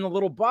see it in the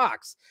little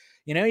box.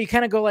 You know, you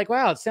kind of go like,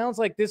 wow, it sounds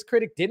like this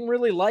critic didn't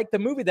really like the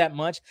movie that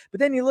much. But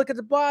then you look at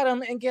the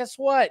bottom and guess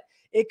what?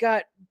 It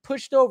got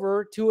pushed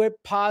over to a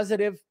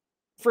positive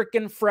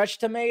freaking fresh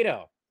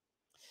tomato.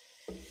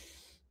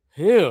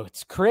 Ew,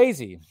 it's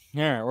crazy.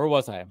 All right, where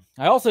was I?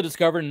 I also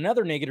discovered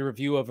another negative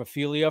review of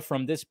Ophelia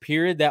from this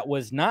period that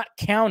was not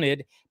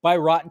counted by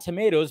Rotten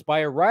Tomatoes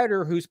by a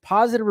writer whose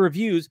positive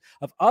reviews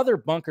of other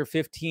Bunker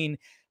 15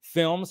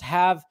 films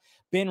have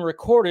been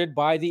recorded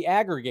by the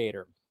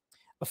aggregator.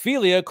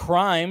 Ophelia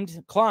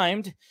climbed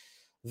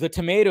the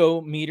tomato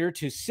meter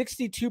to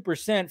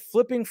 62%,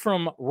 flipping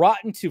from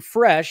rotten to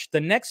fresh. The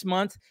next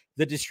month,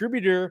 the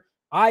distributor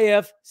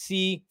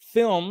IFC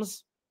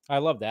Films, I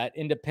love that,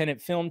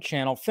 Independent Film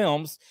Channel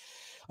Films,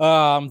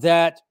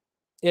 that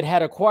it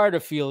had acquired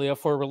Ophelia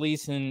for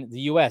release in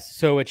the U.S.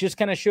 So it just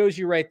kind of shows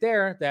you right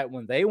there that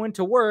when they went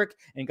to work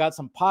and got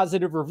some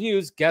positive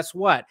reviews, guess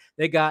what?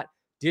 They got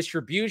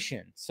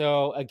distribution.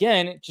 So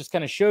again, it just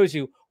kind of shows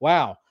you,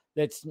 wow,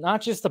 That's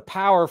not just the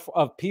power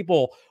of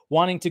people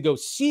wanting to go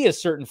see a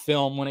certain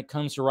film when it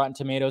comes to Rotten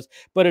Tomatoes,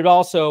 but it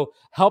also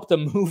helped the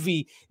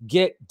movie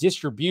get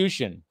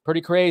distribution.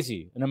 Pretty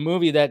crazy. And a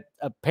movie that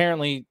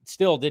apparently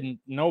still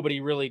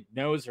nobody really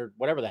knows or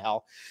whatever the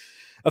hell.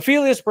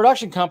 Aphelios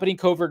production company,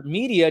 Covert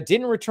Media,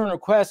 didn't return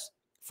requests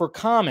for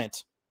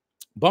comment.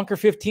 Bunker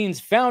 15's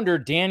founder,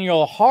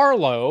 Daniel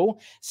Harlow,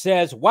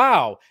 says,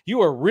 wow,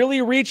 you are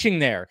really reaching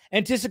there,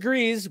 and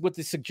disagrees with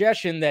the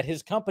suggestion that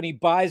his company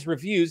buys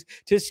reviews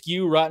to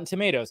skew Rotten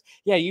Tomatoes.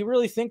 Yeah, you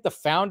really think the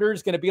founder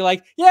is going to be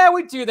like, yeah,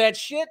 we do that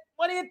shit?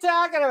 What are you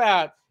talking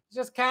about? It's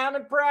just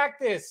common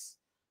practice.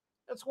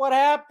 That's what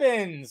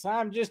happens.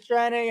 I'm just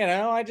trying to,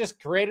 I just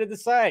created the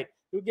site.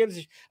 Who gives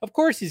a Of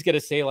course he's going to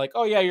say like,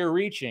 oh yeah, you're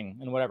reaching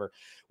and whatever.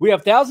 We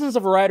have thousands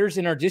of writers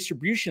in our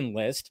distribution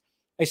list.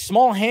 A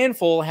small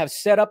handful have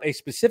set up a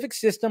specific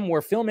system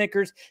where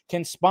filmmakers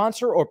can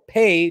sponsor or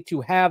pay to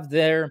have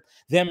them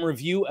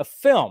review a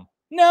film.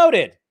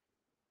 Noted.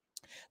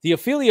 The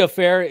Ophelia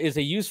Affair is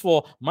a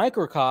useful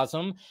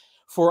microcosm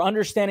for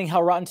understanding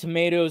how Rotten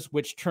Tomatoes,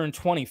 which turned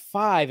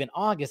 25 in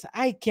August,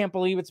 I can't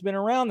believe it's been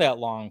around that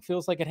long.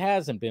 Feels like it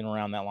hasn't been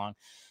around that long,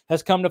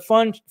 has come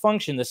to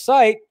function. The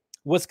site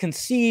was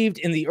conceived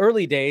in the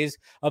early days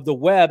of the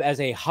web as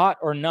a hot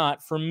or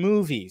not for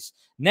movies.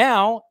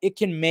 Now it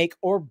can make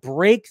or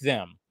break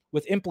them,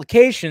 with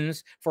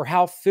implications for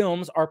how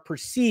films are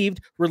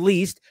perceived,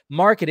 released,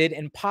 marketed,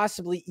 and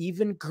possibly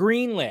even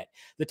greenlit.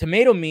 The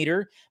tomato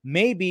meter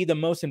may be the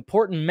most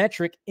important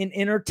metric in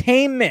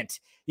entertainment,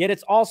 yet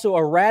it's also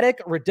erratic,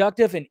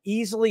 reductive, and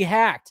easily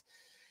hacked.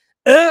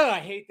 Ugh, I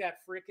hate that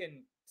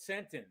freaking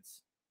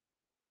sentence.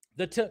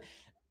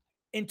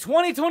 In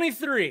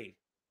 2023,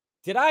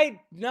 did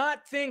I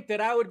not think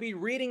that I would be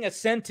reading a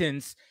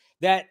sentence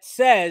that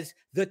says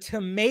the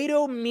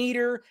tomato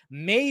meter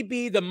may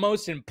be the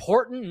most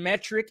important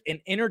metric in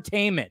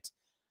entertainment?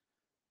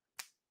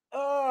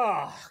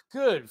 Oh,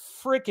 good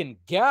freaking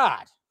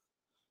God.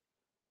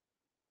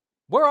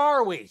 Where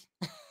are we?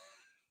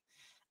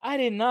 I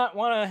did not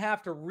want to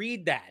have to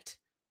read that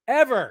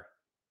ever.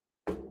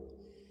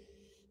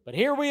 But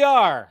here we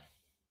are.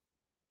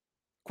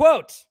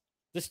 Quote,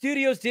 the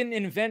studios didn't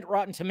invent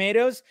Rotten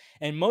Tomatoes,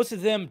 and most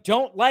of them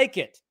don't like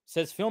it,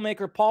 says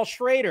filmmaker Paul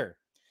Schrader.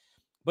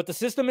 But the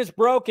system is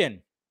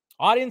broken.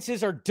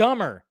 Audiences are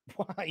dumber.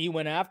 He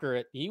went after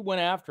it.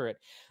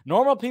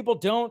 Normal people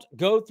don't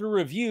go through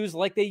reviews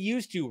like they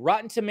used to.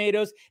 Rotten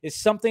Tomatoes is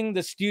something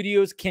the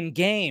studios can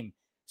game.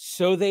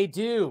 So they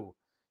do.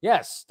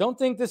 Yes, don't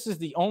think this is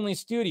the only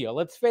studio.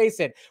 Let's face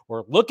it.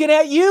 We're looking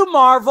at you,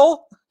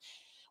 Marvel.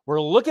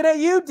 We're looking at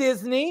you,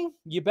 Disney.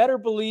 You better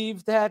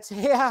believe that,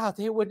 yeah,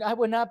 I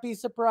would not be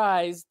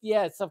surprised.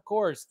 Yes, of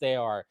course they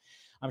are.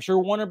 I'm sure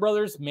Warner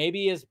Brothers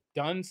maybe has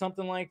done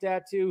something like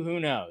that too. Who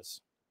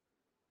knows?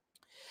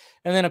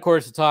 And then, of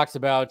course, it talks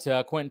about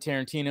Quentin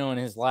Tarantino and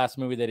his last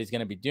movie that he's going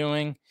to be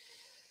doing.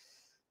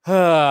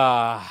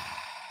 And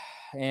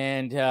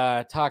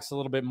talks a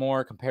little bit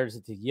more, compares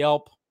it to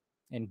Yelp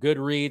and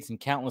Goodreads and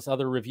countless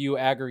other review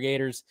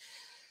aggregators.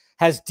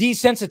 Has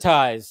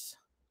desensitized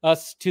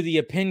us to the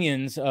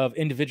opinions of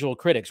individual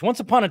critics.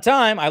 Once upon a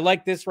time, I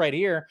like this right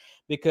here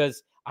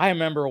because I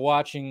remember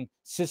watching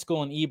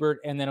Siskel and Ebert,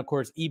 and then, of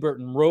course, Ebert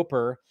and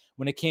Roper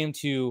when it came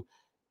to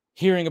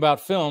hearing about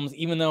films,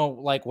 even though,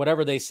 like,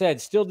 whatever they said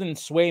still didn't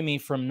sway me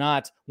from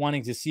not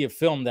wanting to see a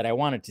film that I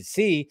wanted to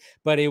see,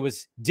 but it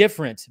was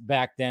different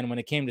back then when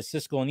it came to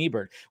Siskel and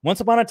Ebert. Once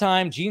upon a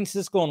time, Gene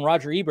Siskel and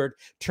Roger Ebert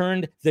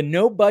turned the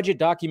no-budget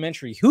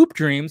documentary Hoop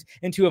Dreams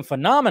into a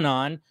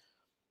phenomenon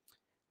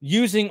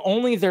using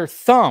only their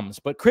thumbs,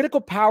 but critical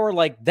power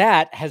like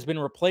that has been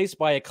replaced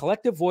by a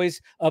collective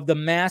voice of the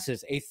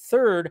masses. A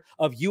third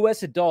of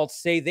U.S. adults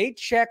say they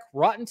check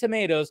Rotten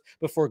Tomatoes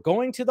before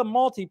going to the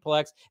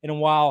multiplex, and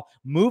while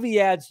movie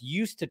ads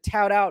used to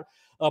tout out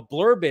a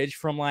blurbage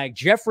from like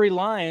Jeffrey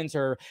Lyons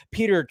or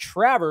Peter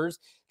Travers,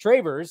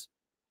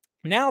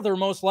 now they're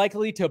most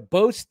likely to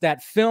boast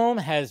that film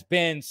has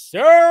been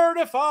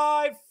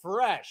certified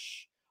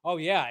fresh. Oh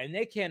yeah, and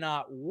they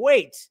cannot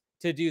wait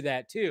to do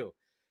that too.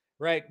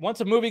 Right. Once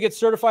a movie gets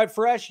certified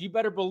fresh, you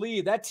better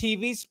believe that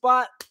TV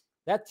spot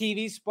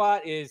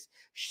is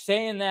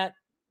saying that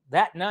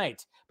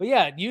night. But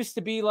yeah, it used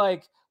to be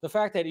like the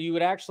fact that you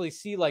would actually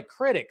see like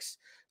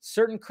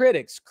certain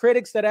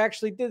critics that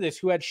actually did this,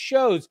 who had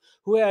shows,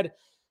 who had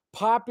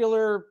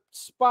popular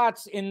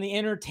spots in the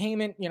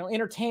Entertainment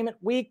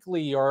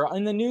Weekly or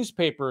in the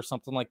newspaper or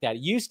something like that.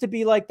 It used to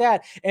be like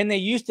that. And they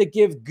used to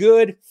give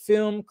good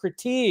film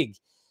critique.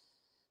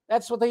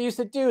 That's what they used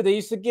to do. It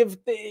used to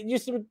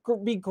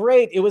be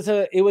great. It was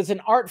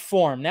an art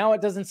form. Now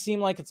it doesn't seem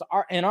like it's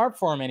an art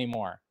form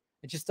anymore.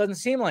 It just doesn't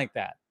seem like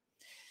that.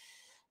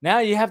 Now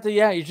you have to,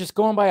 you're just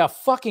going by a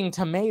fucking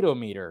tomato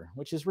meter,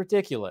 which is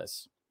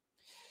ridiculous.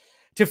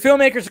 To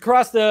filmmakers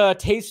across the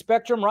taste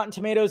spectrum, Rotten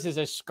Tomatoes is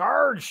a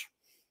scourge.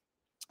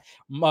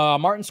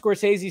 Martin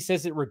Scorsese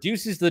says it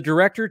reduces the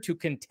director to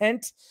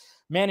content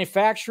the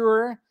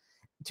manufacturer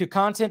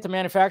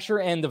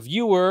and the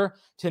viewer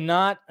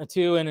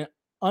to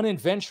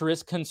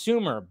unadventurous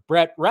consumer.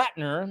 Brett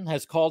Ratner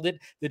has called it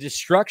the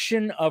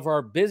destruction of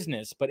our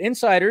business, but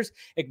insiders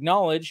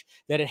acknowledge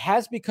that it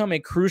has become a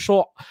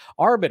crucial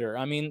arbiter.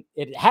 I mean,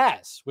 it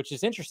has, which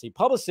is interesting.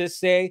 Publicists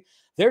say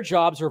their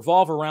jobs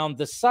revolve around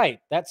the site.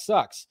 That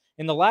sucks.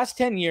 In the last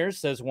 10 years,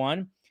 says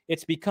one,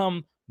 it's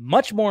become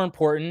much more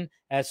important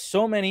as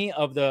so many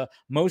of the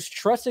most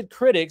trusted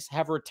critics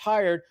have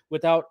retired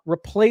without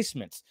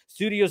replacements.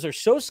 Studios are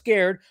so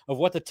scared of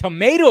what the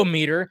tomato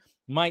meter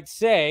might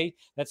say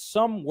that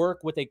some work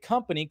with a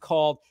company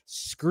called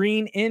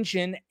Screen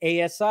Engine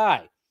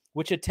ASI,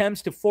 which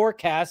attempts to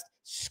forecast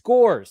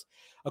scores.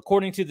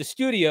 According to the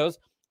studios,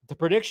 the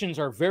predictions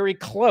are very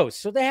close.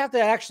 So they have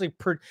to actually,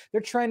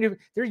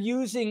 they're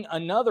using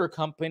another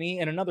company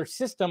and another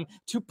system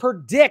to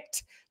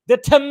predict the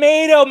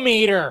tomato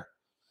meter.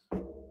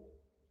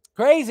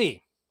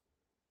 Crazy.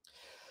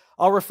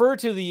 I'll refer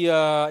to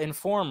the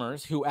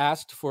informers who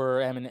asked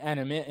for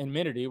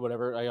anonymity,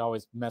 whatever, I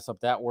always mess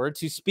up that word,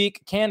 to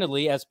speak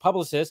candidly as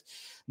publicist.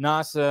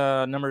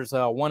 NASA numbers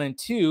 1 and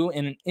 2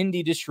 in an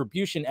indie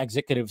distribution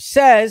executive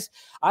says,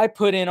 I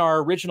put in our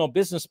original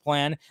business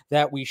plan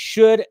that we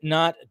should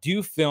not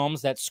do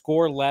films that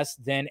score less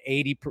than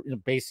 80,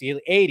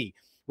 basically 80.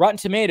 Rotten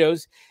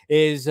Tomatoes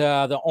is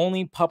the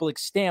only public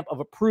stamp of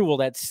approval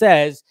that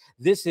says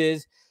this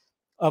is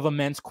of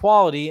immense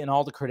quality, and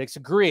all the critics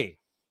agree.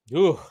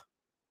 Ooh,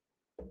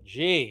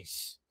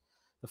 jeez.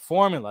 The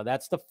formula,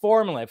 that's the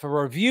formula. If a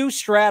review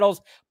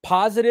straddles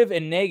positive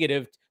and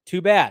negative,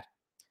 too bad.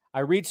 I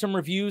read some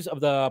reviews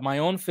of my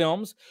own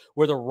films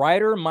where the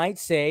writer might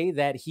say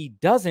that he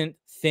doesn't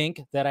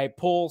think that I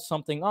pull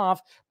something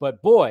off,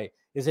 but boy,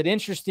 is it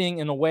interesting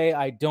in a way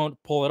I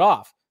don't pull it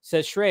off,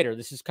 says Schrader.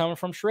 This is coming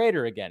from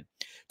Schrader again.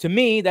 To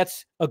me,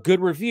 that's a good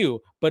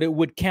review, but it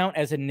would count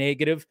as a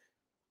negative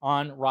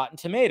on Rotten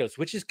Tomatoes,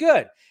 which is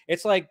good.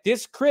 It's like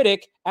this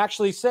critic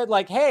actually said,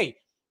 like, hey,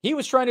 he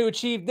was trying to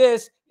achieve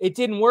this. It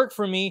didn't work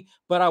for me,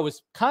 but I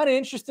was kind of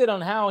interested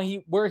on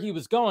where he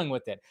was going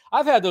with it.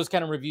 I've had those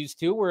kind of reviews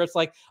too, where it's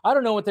like, I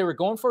don't know what they were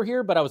going for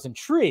here, but I was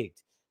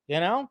intrigued,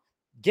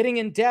 getting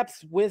in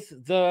depth with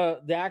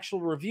the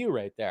actual review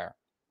right there.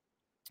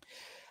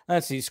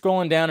 Let's see,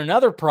 scrolling down,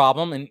 another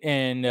problem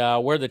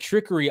and where the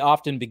trickery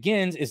often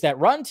begins is that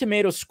Rotten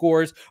Tomatoes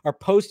scores are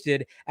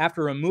posted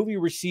after a movie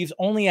receives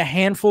only a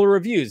handful of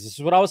reviews. This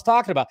is what I was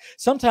talking about.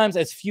 Sometimes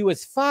as few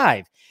as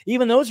 5.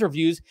 Even those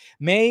reviews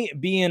may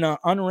be an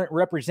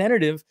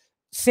unrepresentative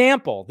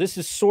sample. This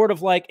is sort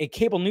of like a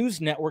cable news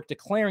network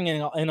declaring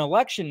an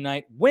election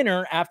night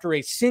winner after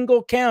a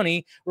single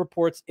county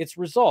reports its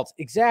results.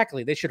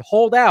 Exactly. They should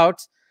hold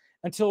out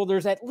until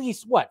there's at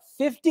least,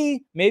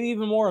 50? Maybe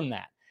even more than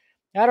that.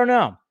 I don't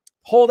know.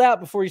 Hold out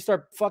before you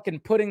start fucking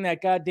putting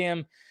that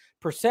goddamn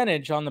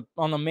percentage on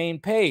the main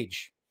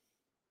page.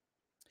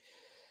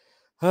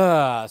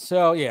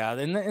 So yeah,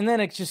 and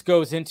then it just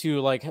goes into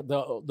like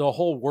the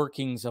whole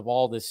workings of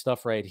all this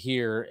stuff right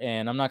here,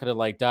 and I'm not gonna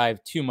like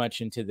dive too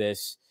much into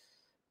this,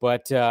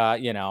 but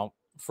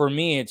for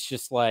me, it's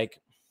just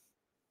like,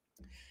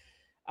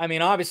 I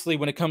mean, obviously,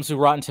 when it comes to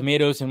Rotten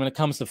Tomatoes and when it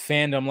comes to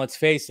fandom, let's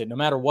face it, no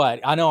matter what,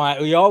 I know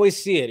you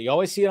always see it. You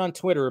always see it on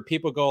Twitter where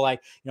people go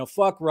like,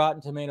 fuck Rotten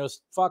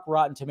Tomatoes,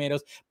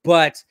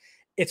 but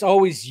it's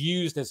always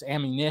used as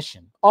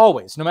ammunition,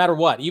 always, no matter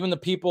what. Even the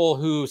people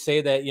who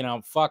say that,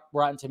 fuck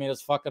Rotten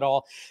Tomatoes, fuck it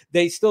all,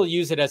 they still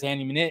use it as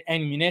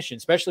ammunition,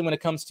 especially when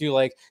it comes to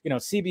like,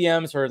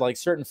 CBMs or like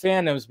certain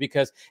fandoms,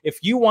 because if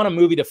you want a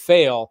movie to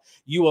fail,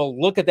 you will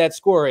look at that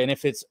score. And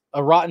if it's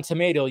a Rotten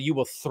Tomato, you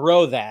will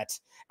throw that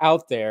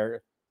out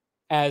there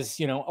as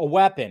a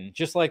weapon,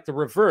 just like the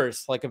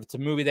reverse. Like if it's a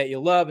movie that you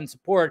love and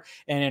support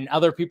and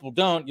other people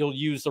don't, you'll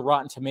use the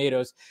Rotten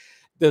Tomatoes,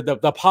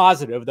 the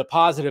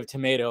positive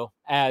tomato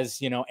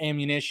as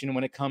ammunition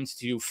when it comes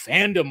to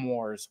fandom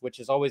wars, which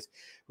is always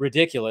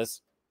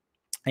ridiculous.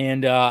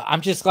 And I'm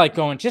just like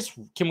going,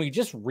 can we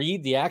just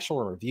read the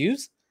actual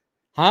reviews?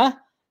 Can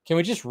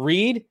we just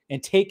read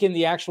and take in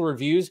the actual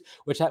reviews,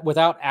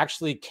 without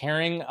actually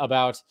caring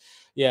about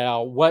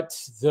what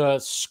the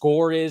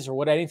score is or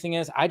what anything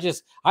is?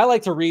 I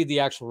like to read the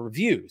actual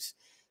reviews,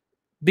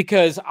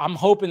 because I'm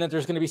hoping that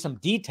there's going to be some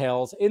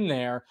details in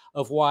there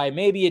of why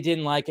maybe you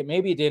didn't like it,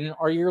 maybe you didn't,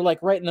 or you're like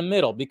right in the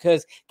middle.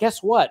 Because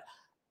guess what?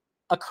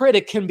 A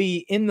critic can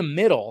be in the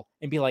middle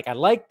and be like, I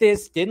like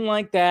this, didn't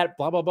like that,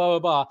 blah, blah, blah, blah,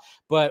 blah.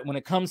 But when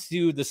it comes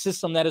to the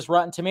system that is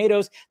Rotten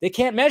Tomatoes, they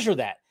can't measure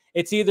that.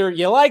 It's either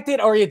you liked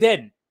it or you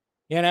didn't.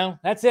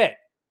 That's it.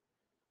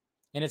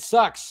 And it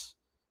sucks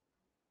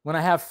when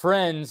I have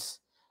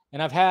friends,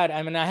 and I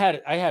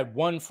had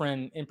one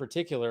friend in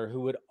particular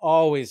who would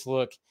always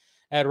look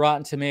at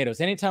Rotten Tomatoes.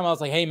 Anytime I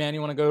was like, hey man,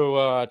 you want to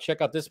go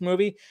check out this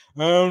movie?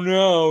 Oh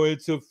no,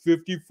 it's a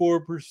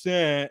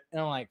 54%.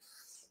 And I'm like,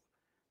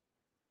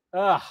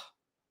 ugh.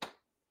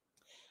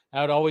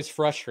 That would always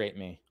frustrate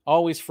me.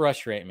 Always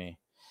frustrate me.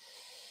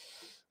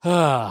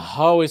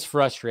 Always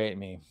frustrate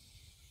me.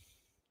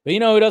 But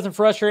who doesn't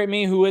frustrate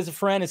me, who is a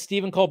friend, is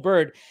Stephen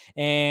Colbert.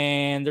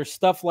 And there's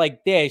stuff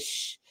like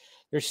this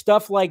There's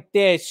stuff like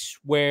this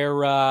where,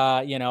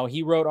 you know,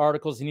 he wrote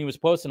articles and he was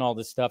posting all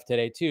this stuff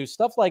today too.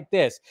 Stuff like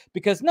this,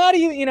 because not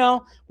even, you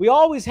know, we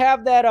always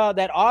have that,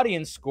 that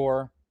audience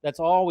score. That's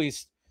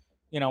always,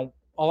 you know,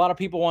 a lot of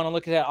people want to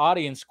look at that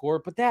audience score,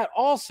 but that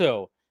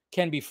also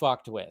can be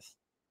fucked with.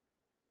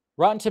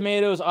 Rotten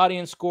Tomatoes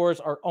audience scores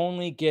are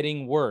only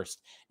getting worse,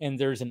 and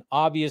there's an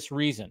obvious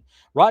reason.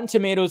 Rotten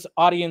Tomatoes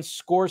audience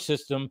score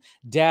system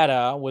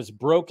data was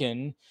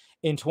broken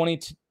in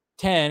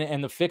 2010,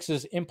 and the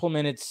fixes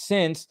implemented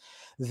since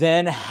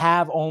then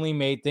have only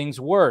made things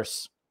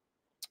worse.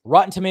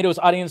 Rotten Tomatoes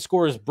audience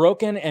score is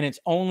broken and it's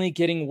only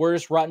getting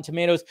worse. Rotten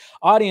Tomatoes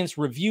audience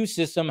review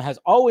system has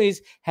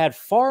always had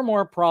far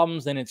more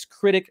problems than its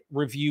critic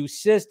review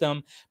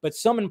system, but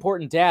some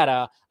important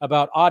data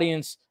about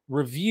audience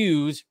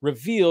reviews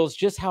reveals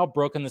just how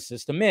broken the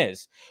system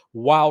is.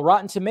 While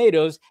Rotten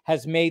Tomatoes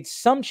has made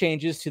some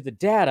changes to the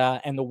data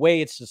and the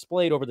way it's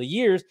displayed over the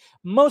years,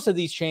 most of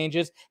these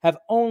changes have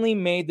only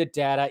made the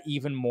data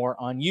even more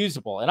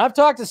unusable. And I've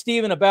talked to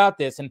Steven about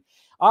this, and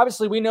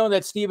obviously we know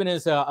that Steven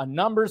is a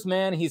numbers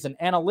man. He's an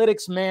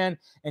analytics man,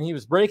 and he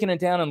was breaking it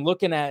down and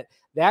looking at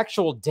the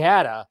actual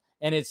data,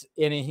 and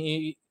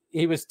he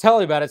was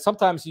telling about it.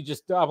 Sometimes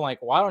I'm like,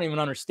 well, I don't even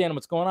understand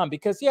what's going on,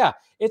 because yeah,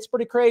 it's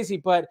pretty crazy.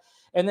 But,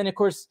 and then of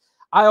course,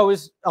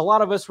 a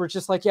lot of us were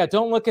just like, yeah,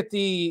 don't look at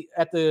the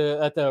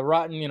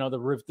rotten, you know,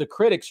 the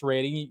critics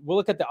rating. We'll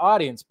look at the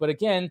audience. But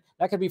again,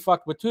 that could be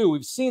fucked with too.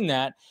 We've seen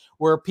that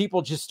where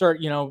people just start,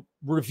 you know,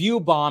 review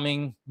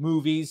bombing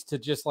movies to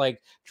just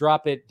like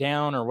drop it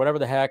down or whatever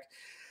the heck.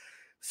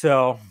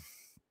 So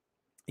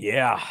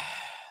yeah.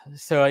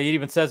 So it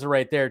even says it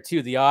right there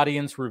too. The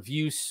audience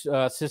review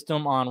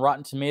system on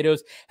Rotten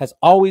Tomatoes has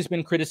always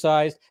been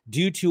criticized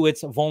due to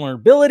its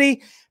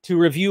vulnerability to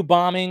review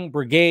bombing,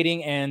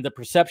 brigading, and the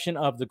perception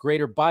of the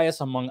greater bias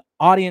among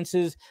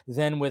audiences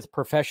than with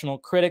professional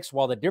critics.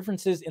 While the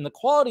differences in the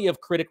quality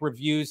of critic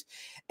reviews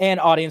and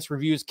audience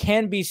reviews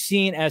can be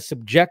seen as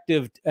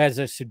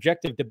a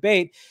subjective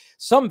debate,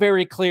 some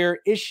very clear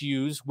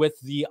issues with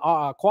the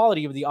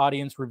quality of the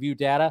audience review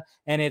data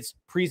and its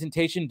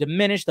presentation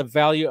diminish the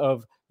value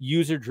of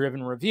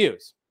user-driven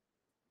reviews.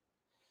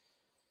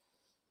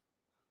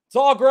 It's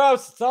all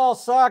gross. It's all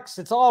sucks.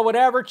 It's all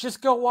whatever.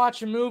 Just go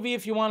watch a movie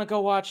if you want to go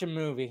watch a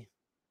movie.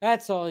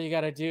 That's all you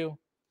got to do.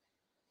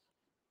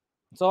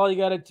 That's all you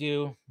got to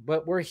do.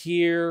 But we're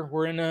here.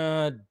 We're in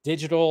a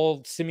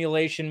digital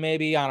simulation,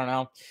 maybe. I don't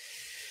know.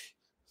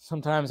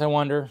 Sometimes I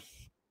wonder.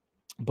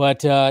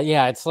 But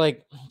yeah, it's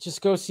like,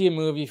 just go see a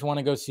movie if you want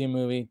to go see a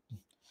movie.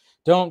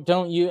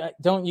 Don't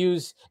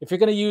use, if you're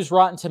going to use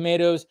Rotten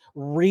Tomatoes,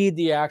 read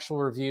the actual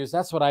reviews.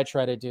 That's what I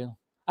try to do.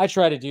 I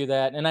try to do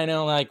that. And I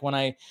know, like, when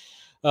I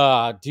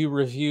do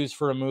reviews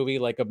for a movie,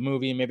 like a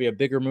movie, maybe a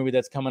bigger movie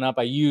that's coming up,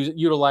 I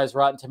utilize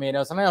Rotten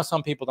Tomatoes. And I know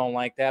some people don't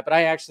like that, but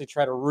I actually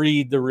try to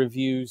read the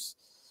reviews.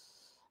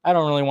 I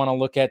don't really want to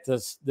look at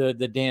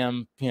the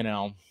damn, you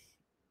know,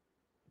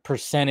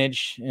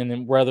 percentage and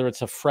then whether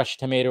it's a fresh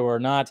tomato or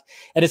not.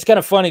 And it's kind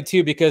of funny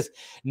too, because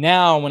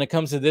now when it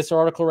comes to this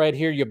article right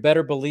here, you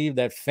better believe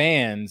that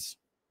fans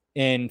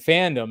and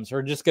fandoms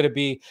are just going to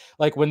be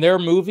like, when their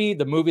movie,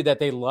 the movie that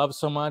they love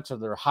so much or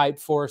they're hyped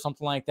for or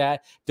something like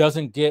that,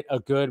 doesn't get a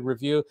good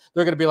review,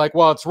 they're going to be like,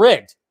 well, it's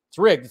rigged. It's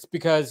rigged. It's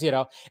because, you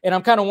know, and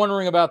I'm kind of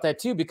wondering about that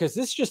too, because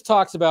this just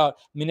talks about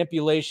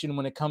manipulation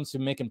when it comes to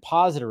making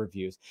positive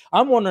reviews.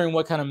 I'm wondering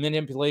what kind of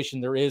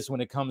manipulation there is when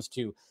it comes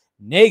to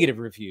negative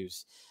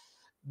reviews.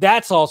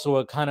 That's also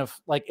a kind of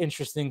like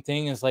interesting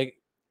thing, is like,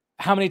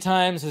 how many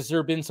times has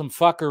there been some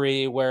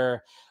fuckery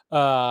where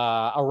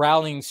a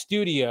rallying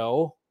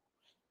studio,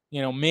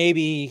 you know,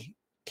 maybe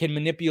can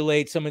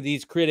manipulate some of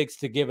these critics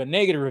to give a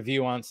negative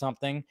review on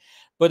something.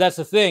 But that's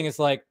the thing, is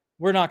like,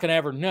 we're not going to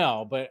ever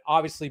know. But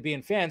obviously,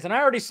 being fans, and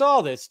I already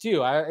saw this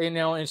too. And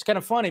it's kind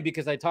of funny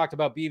because I talked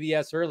about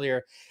BVS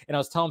earlier, and I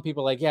was telling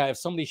people, like, yeah, if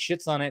somebody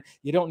shits on it,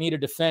 you don't need to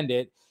defend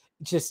it.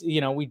 Just, you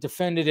know, we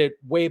defended it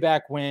way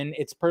back when.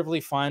 It's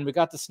perfectly fine. We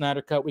got the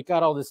Snyder Cut. We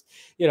got all this,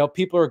 you know,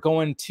 people are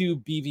going to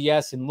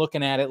BVS and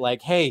looking at it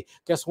like, hey,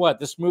 guess what?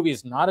 This movie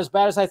is not as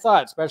bad as I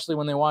thought, especially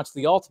when they watch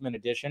the Ultimate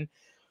Edition.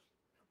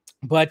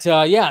 But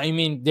yeah, I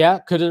mean, yeah,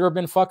 could there have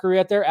been fuckery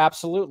out there?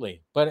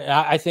 Absolutely. But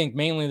I think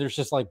mainly there's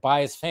just like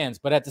biased fans.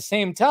 But at the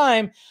same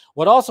time,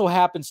 what also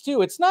happens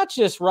too, it's not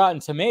just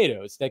Rotten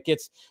Tomatoes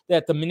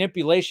that the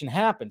manipulation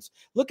happens.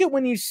 Look at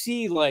when you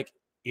see like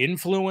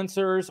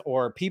influencers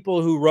or people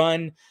who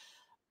run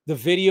the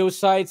video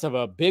sites of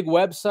a big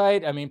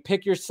website. I mean,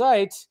 pick your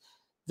sites.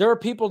 There are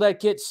people that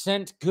get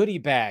sent goodie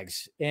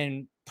bags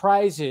and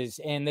prizes,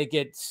 and they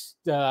get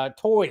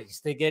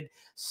toys, they get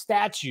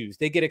statues,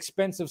 they get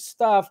expensive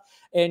stuff.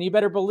 And you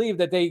better believe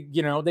that they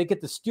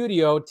get the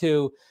studio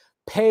to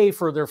pay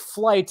for their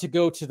flight to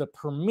go to the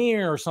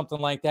premiere or something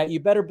like that. You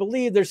better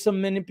believe there's some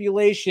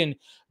manipulation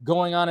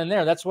going on in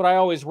there. That's what I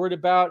always worried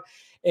about.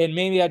 And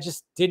maybe I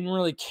just didn't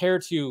really care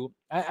to,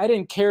 I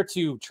didn't care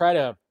to try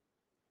to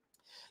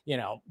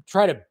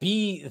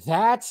be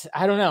that.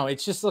 I don't know.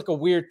 It's just like a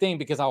weird thing,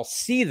 because I'll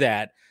see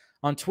that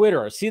on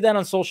Twitter, or see that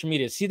on social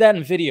media, see that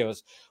in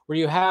videos where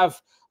you have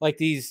like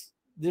these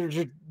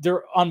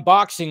they're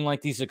unboxing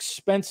like these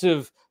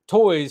expensive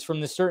toys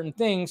from this certain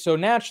thing. So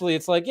naturally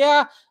it's like,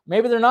 yeah,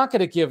 maybe they're not going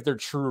to give their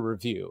true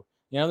review.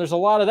 You know, there's a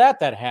lot of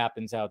that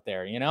happens out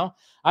there. You know,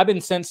 I've been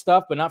sent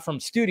stuff, but not from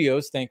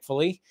studios,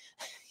 thankfully.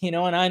 You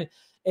know, and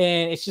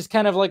it's just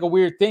kind of like a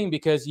weird thing,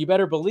 because you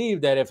better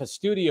believe that if a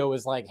studio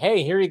is like,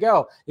 hey, here you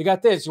go, you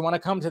got this, you want to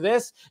come to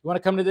this, you want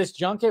to come to this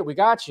junket, we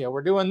got you,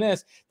 we're doing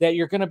this, that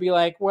you're going to be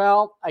like,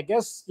 well, I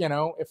guess, you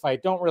know, if I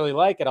don't really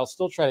like it, I'll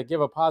still try to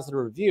give a positive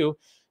review.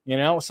 You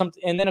know,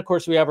 and then of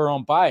course we have our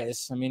own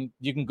bias. I mean,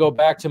 you can go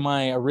back to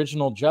my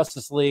original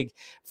Justice League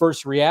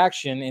first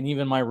reaction and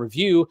even my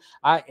review.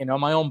 My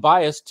own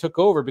bias took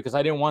over, because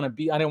I didn't want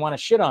to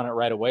shit on it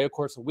right away. Of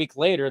course, a week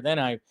later, then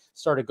I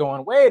started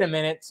going, wait a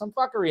minute, some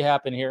fuckery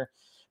happened here.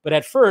 But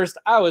at first,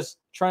 I was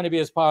trying to be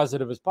as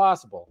positive as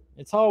possible.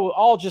 It's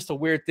all just a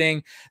weird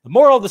thing. The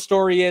moral of the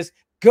story is,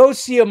 go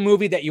see a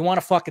movie that you want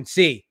to fucking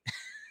see.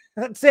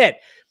 That's it.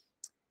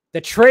 The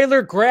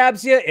trailer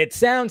grabs you. It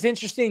sounds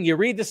interesting. You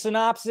read the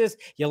synopsis.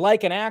 You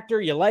like an actor.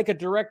 You like a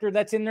director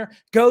that's in there.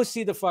 Go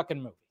see the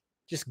fucking movie.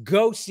 Just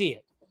go see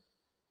it.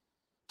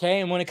 Okay?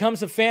 And when it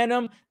comes to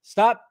fandom,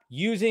 stop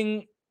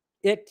using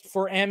it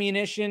for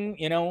ammunition.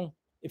 You know,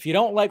 if you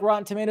don't like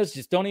Rotten Tomatoes,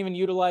 just don't even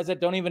utilize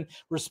it. Don't even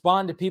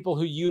respond to people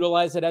who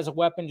utilize it as a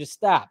weapon. Just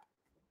stop.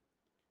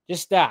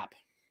 Just stop.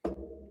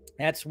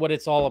 That's what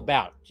it's all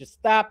about. Just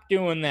stop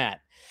doing that.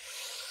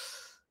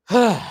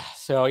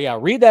 So, yeah,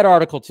 read that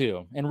article,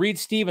 too. And read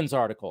Steven's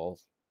article.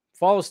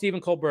 Follow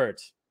Stephen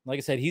Colbert. Like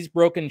I said, he's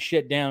broken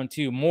shit down,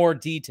 too. More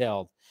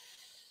detailed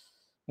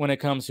when it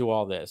comes to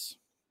all this.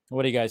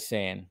 What are you guys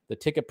saying? The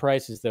ticket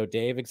prices, though,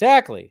 Dave?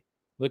 Exactly.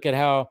 Look at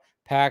how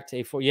packed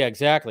yeah,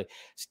 exactly.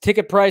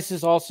 Ticket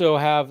prices also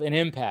have an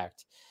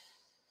impact.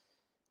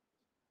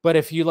 But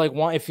if you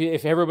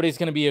if everybody's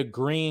going to be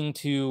agreeing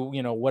to,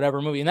 you know,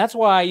 whatever movie, and that's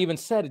why I even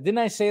said it. Didn't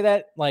I say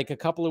that like a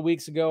couple of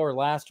weeks ago or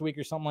last week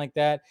or something like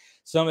that?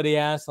 Somebody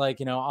asked, like,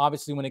 you know,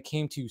 obviously when it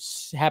came to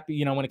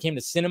when it came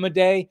to Cinema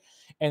Day,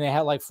 and they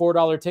had like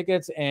 $4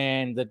 tickets,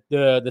 and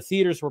the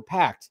theaters were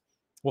packed.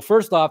 Well,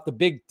 first off, the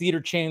big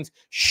theater chains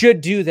should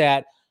do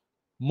that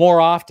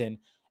more often.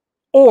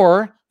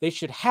 Or they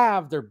should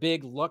have their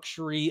big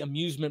luxury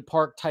amusement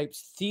park type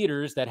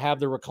theaters that have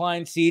the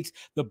reclined seats,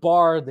 the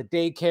bar, the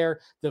daycare,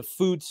 the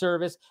food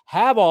service,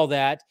 have all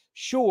that,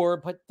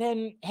 sure. But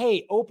then,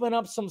 hey, open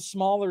up some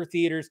smaller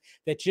theaters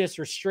that just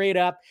are straight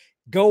up,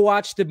 go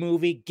watch the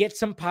movie, get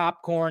some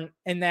popcorn,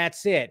 and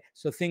that's it.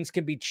 So things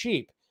can be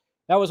cheap.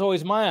 That was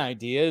always my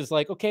idea, is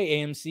like,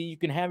 okay, AMC, you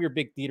can have your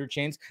big theater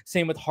chains.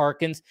 Same with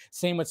Harkins,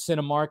 same with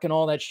Cinemark and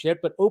all that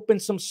shit, but open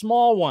some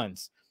small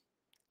ones.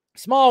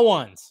 Small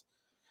ones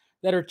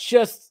that are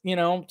just, you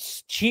know,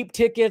 cheap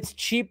tickets,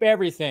 cheap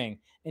everything,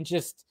 and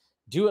just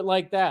do it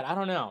like that. I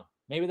don't know.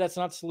 Maybe that's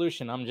not the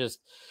solution. I'm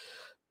just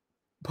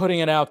putting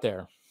it out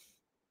there.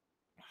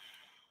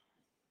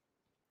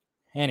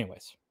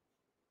 Anyways,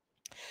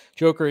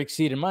 Joker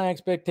exceeded my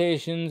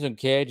expectations.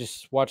 Okay,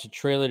 just watch the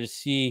trailer to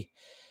see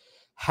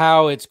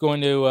how it's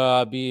going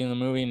to be in the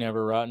movie.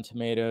 Never Rotten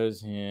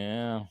Tomatoes.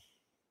 Yeah.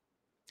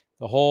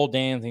 The whole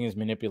damn thing is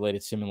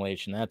manipulated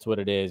simulation. That's what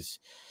it is.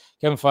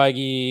 Kevin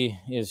Feige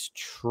is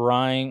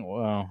trying,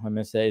 well, I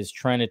missed that, is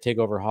trying to take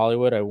over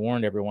Hollywood. I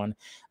warned everyone.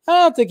 I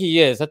don't think he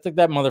is. I think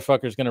that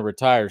motherfucker is going to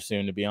retire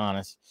soon, to be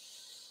honest.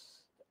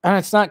 And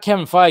it's not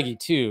Kevin Feige,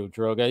 too,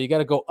 Droga. You got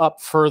to go up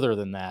further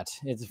than that.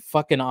 It's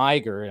fucking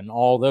Iger and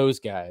all those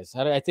guys.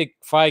 I think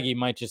Feige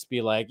might just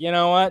be like, you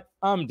know what?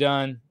 I'm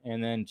done.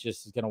 And then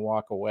just is going to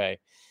walk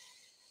away.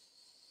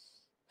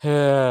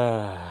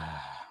 Amen,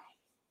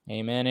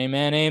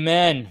 amen,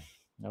 amen.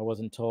 I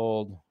wasn't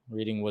told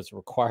reading was a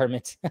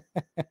requirement.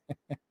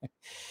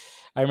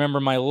 I remember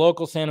my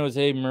local San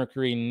Jose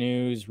Mercury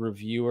News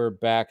reviewer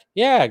back.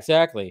 Yeah,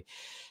 exactly.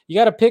 You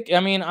got to pick.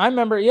 I mean, I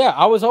remember, yeah,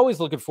 I was always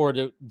looking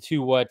forward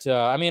to what,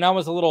 I mean, I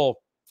was a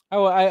little,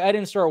 I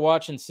didn't start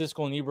watching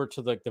Siskel and Ebert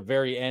to like the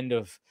very end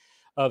of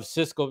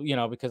Siskel, you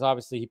know, because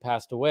obviously he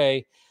passed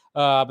away.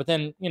 But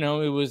then, you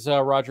know, it was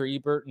Roger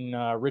Ebert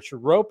and Richard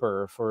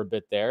Roper for a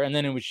bit there. And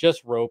then it was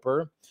just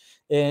Roper.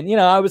 And, you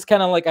know, I was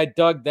kind of like, I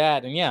dug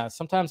that. And yeah,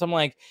 sometimes I'm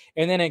like,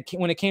 and then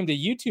when it came to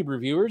YouTube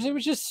reviewers, it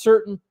was just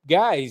certain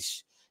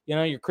guys, you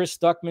know, your Chris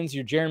Stuckmans,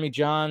 your Jeremy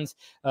Johns,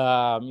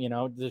 you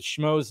know, the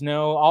Schmoes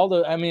know all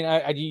the, I mean,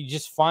 you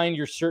just find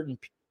your certain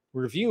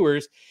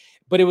reviewers,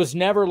 but it was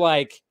never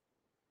like,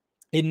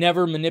 it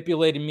never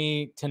manipulated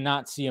me to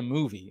not see a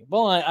movie.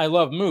 Well, I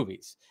love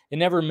movies. It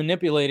never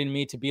manipulated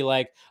me to be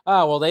like,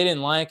 oh, well, they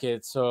didn't like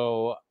it,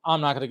 so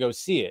I'm not going to go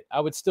see it. I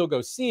would still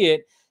go see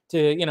it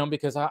to, you know,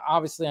 because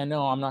obviously I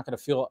know I'm not going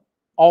to feel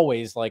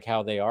always like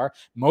how they are.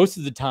 Most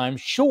of the time,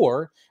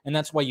 sure. And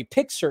that's why you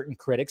pick certain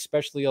critics,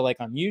 especially like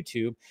on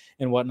YouTube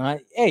and whatnot.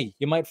 Hey,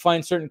 you might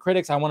find certain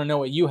critics. I want to know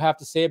what you have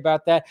to say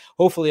about that.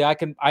 Hopefully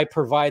I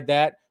provide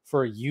that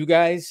for you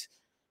guys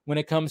when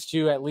it comes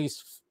to at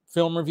least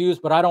film reviews,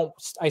 but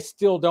I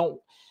still don't,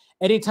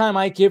 anytime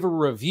I give a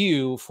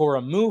review for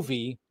a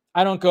movie,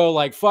 I don't go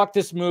like, fuck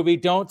this movie,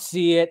 don't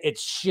see it,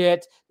 it's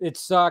shit, it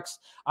sucks.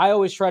 I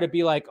always try to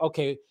be like,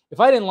 okay, if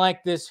I didn't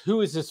like this,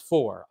 who is this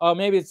for? Oh,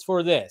 maybe it's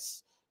for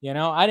this. You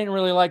know, I didn't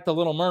really like The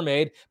Little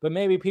Mermaid, but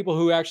maybe people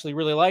who actually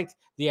really liked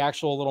the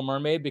actual Little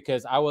Mermaid,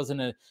 because I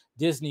wasn't a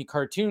Disney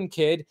cartoon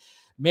kid,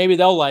 maybe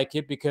they'll like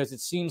it because it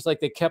seems like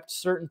they kept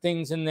certain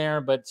things in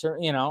there. But,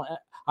 you know,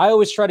 I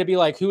always try to be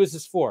like, who is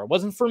this for? It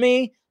wasn't for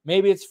me.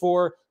 Maybe it's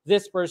for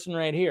this person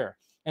right here.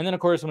 And then, of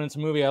course, when it's a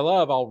movie I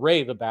love, I'll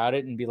rave about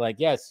it and be like,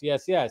 yes,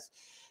 yes, yes.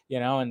 You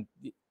know, and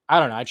I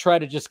don't know. I try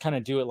to just kind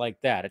of do it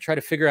like that. I try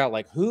to figure out,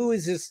 like, who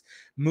is this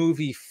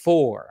movie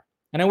for?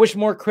 And I wish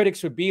more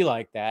critics would be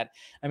like that.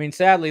 I mean,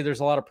 sadly, there's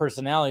a lot of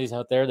personalities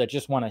out there that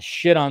just want to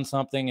shit on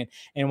something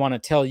and want to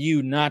tell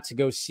you not to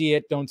go see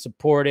it, don't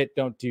support it,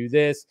 don't do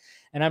this.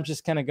 And I'm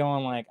just kind of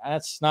going like,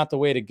 that's not the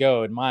way to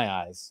go in my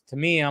eyes. To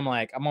me, I'm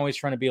like, I'm always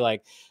trying to be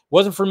like,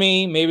 wasn't for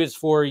me, maybe it's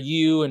for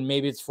you, and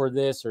maybe it's for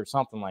this or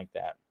something like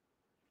that.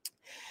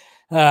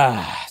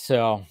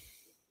 So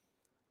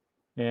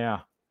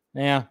yeah,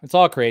 it's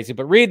all crazy.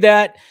 But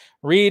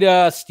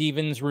read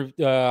Steven's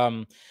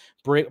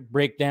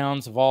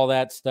breakdowns of all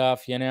that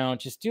stuff. You know,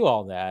 just do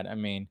all that. I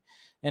mean,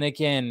 and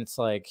again, it's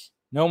like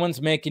no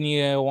one's making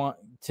you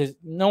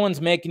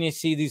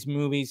see these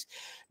movies.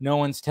 No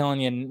one's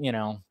telling you, you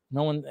know,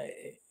 no one.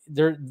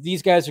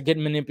 These guys are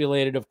getting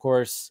manipulated, of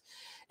course,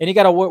 and you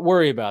got to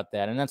worry about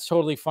that, and that's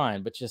totally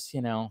fine. But just,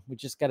 you know, we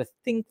just got to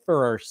think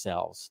for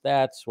ourselves.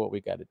 That's what we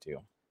got to do.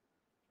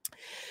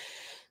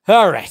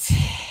 All right.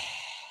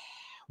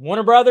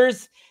 Warner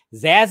Brothers,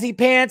 Zazzy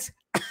Pants.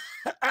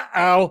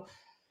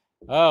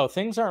 Oh,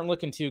 things aren't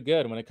looking too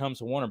good when it comes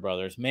to Warner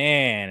Brothers.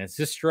 Man, is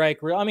this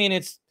strike real? I mean,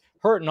 it's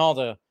hurting all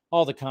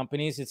the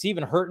companies. It's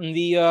even hurting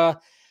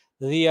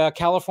the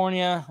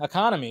California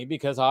economy,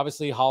 because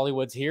obviously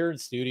Hollywood's here and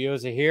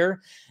studios are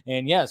here.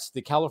 And yes,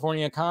 the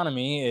California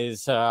economy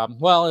is,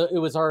 well, it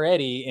was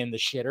already in the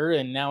shitter,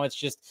 and now it's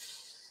just,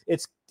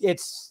 it's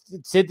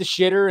hit the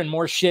shitter, and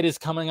more shit is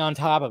coming on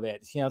top of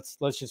it. You know,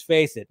 let's just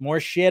face it,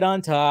 more shit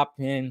on top,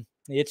 and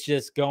it's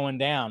just going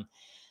down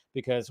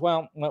because,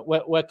 well,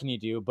 what can you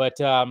do? But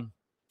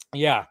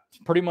yeah,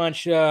 pretty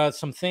much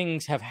some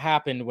things have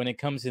happened when it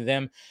comes to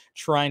them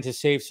trying to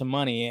save some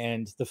money,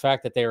 and the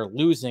fact that they are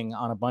losing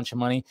on a bunch of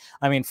money.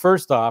 I mean,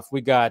 first off,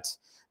 we got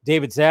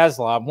David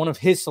Zaslav. One of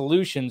his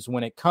solutions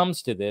when it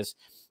comes to this,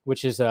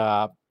 which is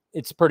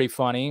it's pretty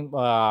funny.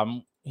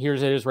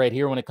 Here's it is right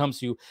here when it comes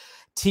to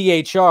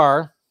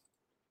THR.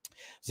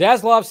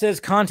 Zaslav says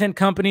content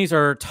companies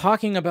are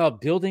talking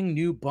about building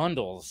new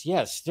bundles.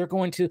 Yes, they're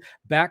going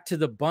back to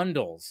the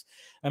bundles.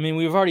 I mean,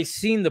 we've already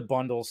seen the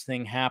bundles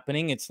thing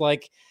happening. It's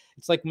like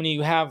when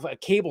you have a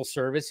cable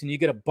service and you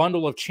get a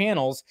bundle of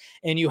channels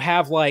and you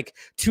have like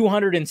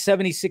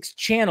 276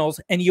 channels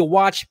and you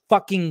watch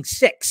fucking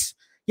 6.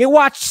 You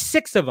watch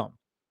 6 of them,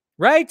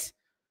 right?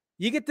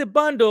 You get the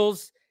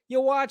bundles. You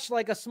watch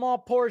like a small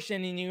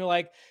portion and you're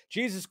like,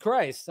 Jesus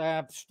Christ,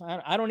 I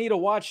don't need to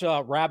watch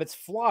Rabbit's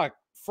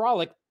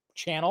Frolic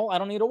channel. I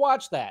don't need to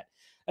watch that.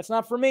 That's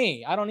not for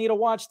me. I don't need to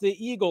watch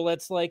the eagle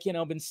that's like, you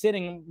know, been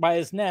sitting by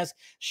his nest,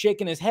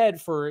 shaking his head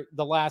for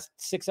the last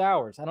 6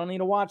 hours. I don't need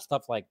to watch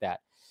stuff like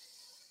that.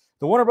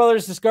 The Warner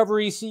Brothers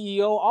Discovery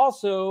CEO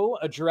also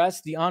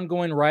addressed the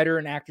ongoing writer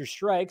and actor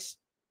strikes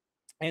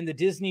and the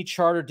Disney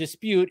charter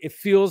dispute. It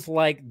feels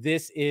like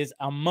this is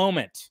a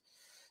moment.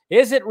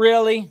 Is it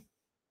really?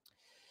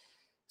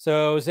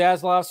 So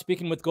Zaslav,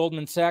 speaking with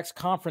Goldman Sachs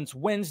conference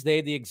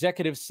Wednesday, the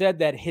executive said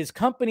that his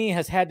company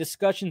has had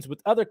discussions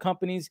with other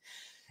companies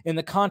in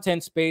the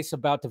content space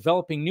about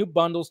developing new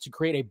bundles to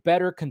create a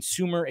better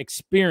consumer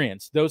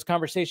experience. Those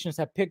conversations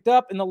have picked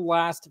up in the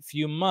last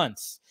few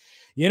months.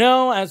 You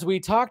know, as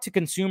we talk to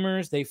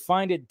consumers, they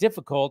find it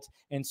difficult.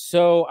 And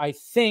so I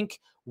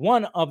think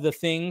one of the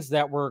things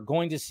that we're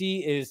going to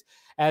see is,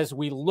 as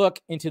we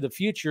look into the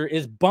future,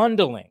 is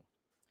bundling.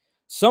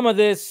 Some of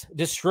this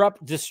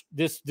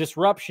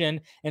disruption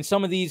and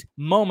some of these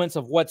moments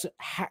of what's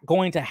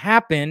going to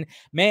happen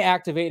may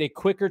activate a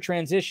quicker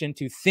transition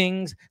to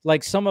things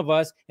like some of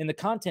us in the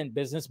content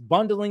business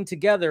bundling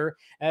together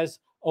as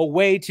a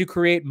way to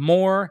create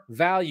more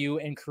value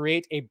and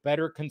create a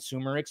better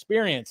consumer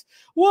experience.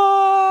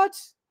 What?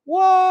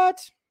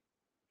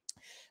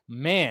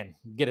 Man,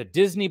 get a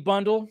Disney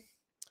bundle.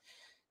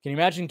 Can you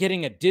imagine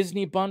getting a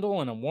Disney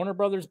bundle and a Warner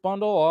Brothers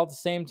bundle all at the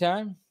same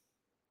time?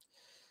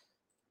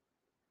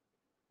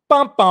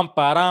 Bum, bum,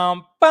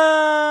 ba-dum,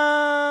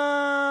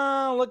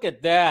 bum. Look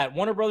at that.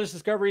 Warner Brothers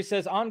Discovery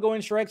says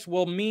ongoing strikes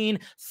will mean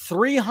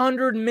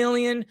 300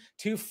 million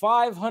to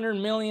 500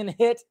 million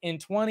hit in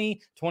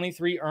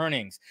 2023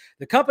 earnings.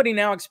 The company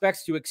now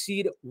expects to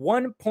exceed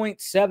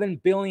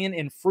 1.7 billion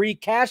in free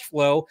cash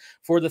flow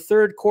for the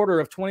third quarter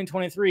of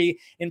 2023,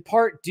 in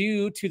part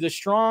due to the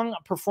strong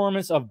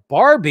performance of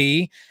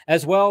Barbie,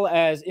 as well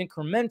as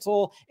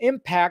incremental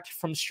impact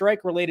from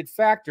strike-related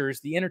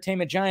factors, the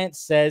entertainment giant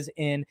says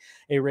in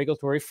a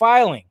regulatory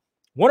filing.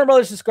 Warner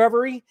Brothers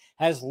Discovery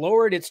has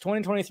lowered its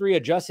 2023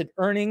 adjusted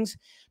earnings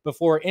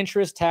before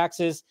interest,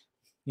 taxes,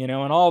 you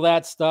know, and all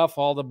that stuff,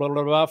 all the blah,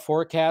 blah, blah,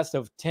 forecast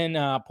of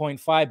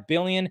 10.5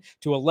 billion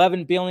to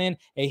 11 billion,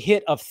 a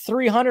hit of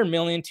 300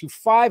 million to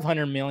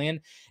 500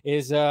 million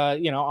is,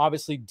 you know,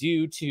 obviously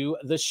due to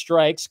the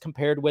strikes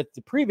compared with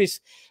the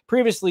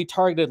previously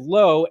targeted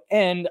low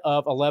end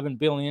of 11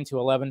 billion to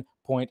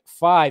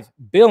 11.5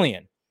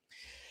 billion.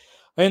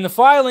 In the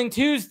filing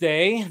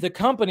Tuesday, the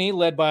company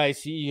led by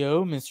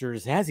CEO Mr.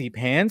 Zazie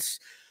Pants,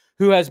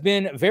 who has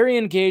been very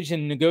engaged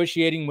in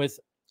negotiating with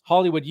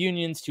Hollywood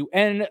unions to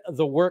end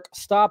the work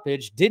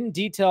stoppage, didn't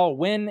detail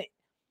when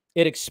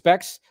it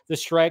expects the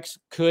strikes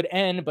could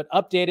end, but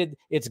updated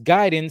its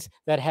guidance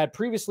that had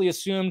previously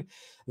assumed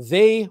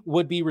they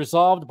would be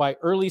resolved by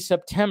early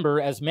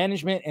September, as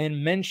management had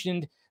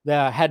mentioned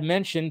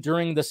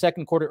during the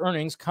second quarter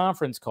earnings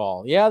conference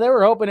call. Yeah, they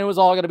were hoping it was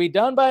all going to be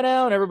done by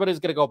now and everybody's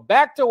going to go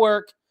back to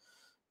work.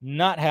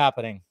 Not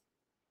happening.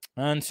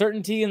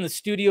 Uncertainty in the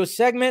studio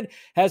segment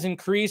has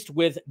increased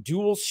with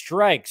dual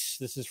strikes.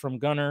 This is from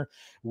Gunnar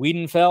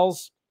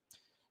Wiedenfels.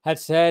 Had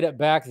said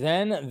back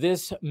then,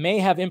 this may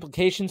have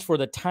implications for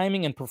the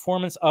timing and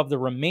performance of the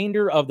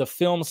remainder of the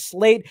film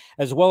slate,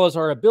 as well as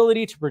our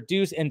ability to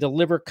produce and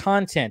deliver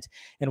content.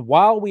 And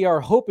while we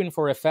are hoping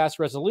for a fast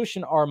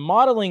resolution, our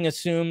modeling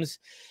assumes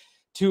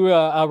to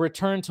a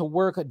return to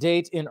work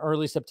date in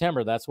early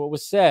September. That's what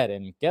was said.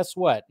 And guess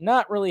what?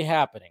 Not really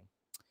happening.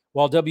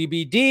 While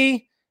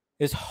WBD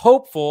is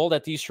hopeful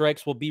that these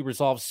strikes will be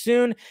resolved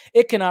soon,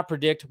 it cannot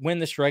predict when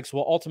the strikes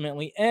will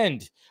ultimately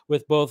end.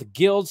 With both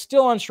guilds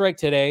still on strike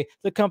today,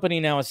 the company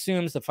now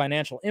assumes the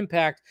financial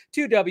impact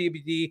to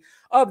WBD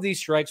of these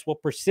strikes will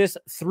persist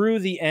through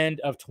the end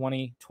of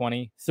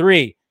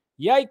 2023.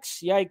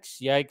 Yikes, yikes,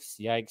 yikes,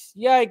 yikes,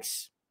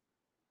 yikes.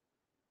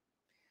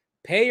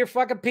 Pay your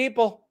fucking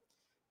people.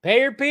 Pay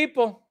your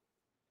people.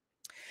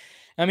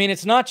 I mean,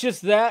 it's not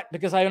just that,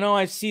 because I know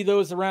I see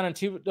those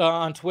around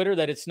on Twitter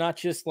that it's not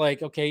just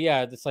like, okay,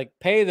 yeah, it's like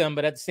pay them,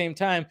 but at the same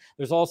time,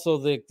 there's also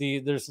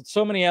there's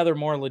so many other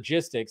more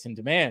logistics and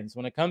demands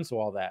when it comes to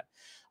all that.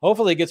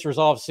 Hopefully it gets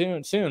resolved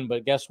soon,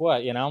 but guess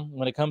what? You know,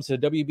 when it comes to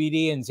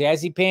WBD and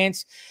Zazie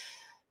Pants,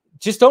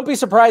 just don't be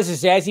surprised if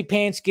Zazie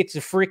Pants gets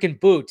a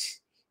freaking boot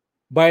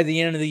by the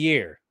end of the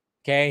year,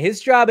 okay? His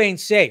job ain't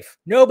safe.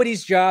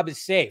 Nobody's job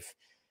is safe.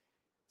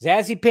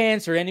 Zazie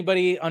Pants or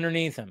anybody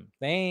underneath him,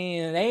 they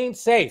ain't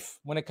safe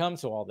when it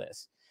comes to all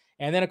this.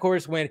 And then, of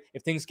course,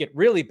 if things get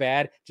really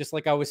bad, just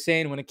like I was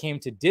saying when it came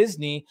to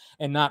Disney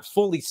and not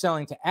fully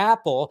selling to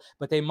Apple,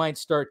 but they might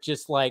start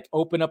just like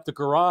open up the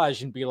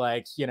garage and be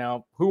like, you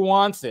know, who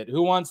wants it?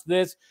 Who wants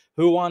this?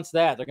 Who wants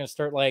that? They're going to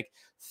start like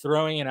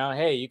throwing it out.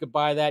 Hey, you could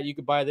buy that. You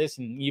could buy this.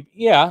 And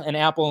and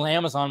Apple and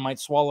Amazon might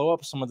swallow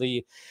up some of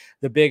the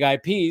big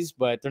IPs,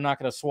 but they're not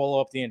going to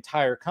swallow up the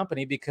entire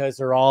company because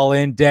they're all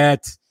in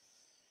debt.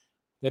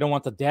 They don't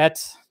want the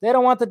debt. They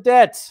don't want the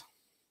debt.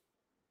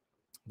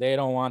 They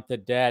don't want the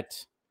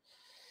debt.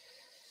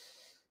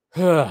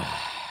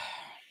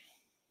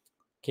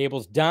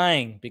 Cable's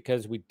dying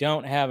because we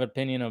don't have an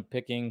opinion of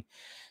picking.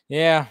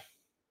 Yeah,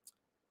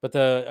 but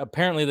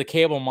apparently the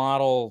cable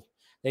model,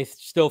 they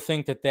still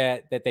think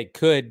that they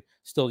could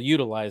still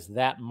utilize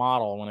that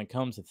model when it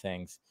comes to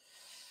things.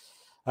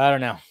 I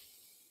don't know.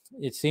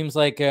 It seems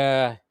like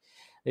they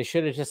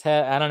should have just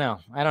had. I don't know.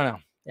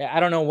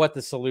 I don't know what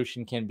the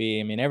solution can be.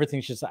 I mean,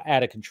 everything's just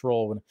out of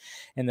control,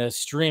 and the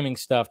streaming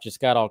stuff just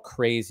got all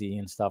crazy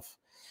and stuff.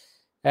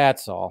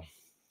 That's all.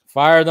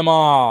 Fire them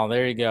all.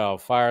 There you go.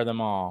 Fire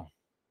them all.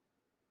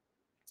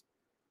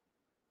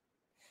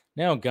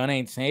 No, gun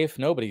ain't safe.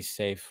 Nobody's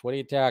safe. What are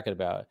you talking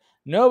about?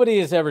 Nobody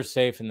is ever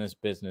safe in this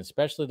business,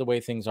 especially the way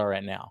things are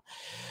right now.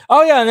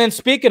 Oh, yeah, and then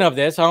speaking of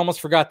this, I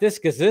almost forgot this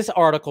because this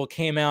article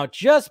came out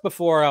just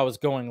before I was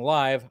going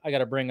live. I got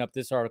to bring up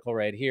this article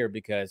right here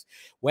because,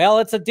 well,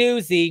 it's a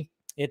doozy.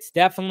 It's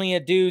definitely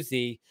a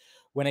doozy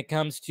when it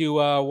comes to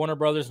Warner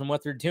Brothers and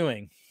what they're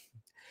doing.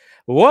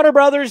 Warner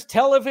Brothers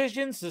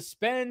Television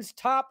suspends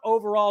top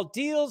overall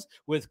deals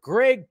with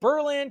Greg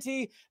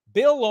Berlanti,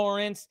 Bill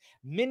Lawrence,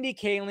 Mindy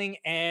Kaling,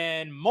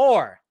 and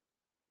more.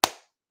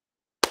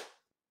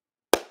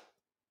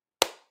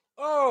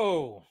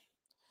 Oh,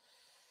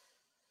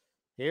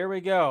 here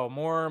we go.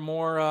 More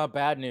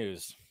bad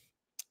news.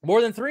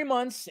 More than 3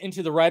 months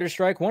into the writer's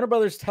strike, Warner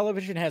Brothers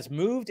Television has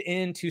moved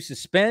in to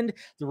suspend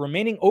the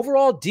remaining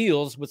overall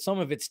deals with some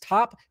of its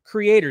top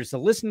creators. The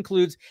list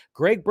includes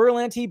Greg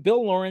Berlanti,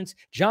 Bill Lawrence,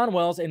 John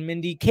Wells, and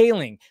Mindy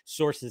Kaling.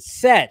 Sources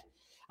said.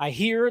 I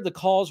hear the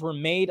calls were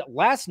made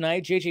last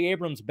night. J.J.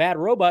 Abrams' Bad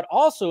Robot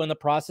also in the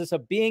process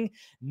of being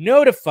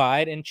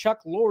notified, and Chuck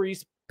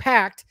Lorre's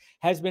Pact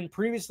has been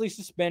previously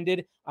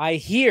suspended, I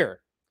hear.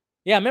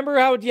 Yeah, remember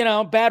how,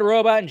 Bad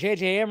Robot and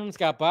J.J. Abrams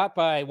got bought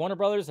by Warner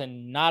Brothers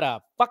and not a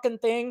fucking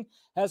thing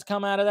has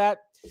come out of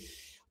that?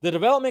 The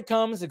development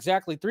comes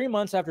exactly 3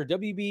 months after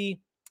WB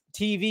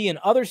TV and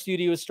other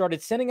studios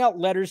started sending out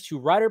letters to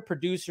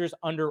writer-producers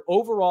under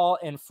overall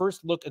and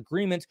first look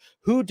agreements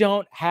who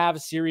don't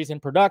have series in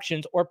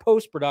productions or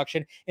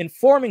post-production,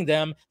 informing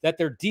them that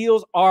their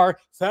deals are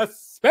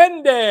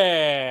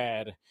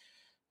suspended.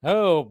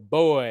 Oh,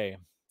 boy.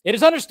 It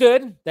is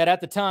understood that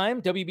at the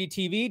time,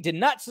 WBTV did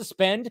not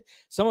suspend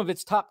some of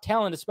its top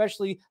talent,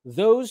 especially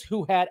those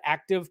who had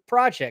active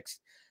projects.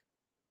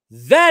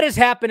 That is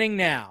happening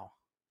now.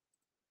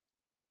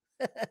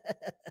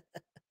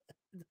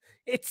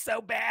 It's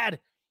so bad.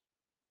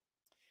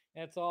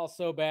 It's all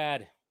so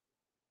bad.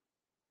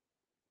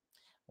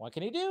 What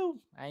can he do?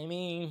 I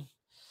mean,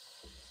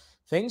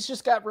 things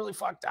just got really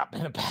fucked up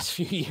in the past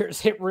few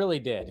years. It really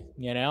did,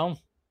 you know?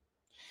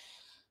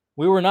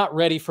 We were not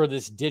ready for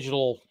this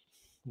digital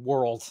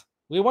world.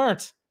 We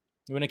weren't.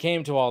 When it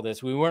came to all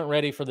this, we weren't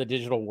ready for the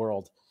digital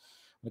world.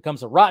 When it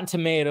comes to Rotten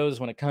Tomatoes,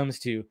 when it comes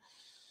to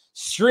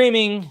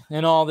streaming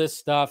and all this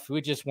stuff,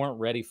 we just weren't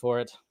ready for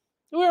it.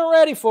 We weren't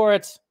ready for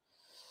it.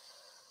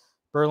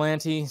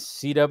 Berlanti,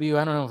 CW,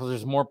 I don't know if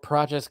there's more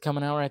projects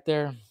coming out right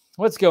there.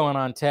 What's going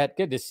on, Ted?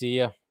 Good to see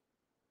you.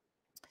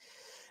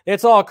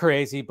 It's all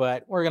crazy,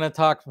 but we're going to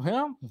talk,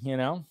 well, you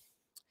know,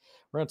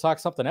 we're going to talk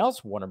something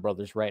else, Warner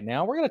Brothers, right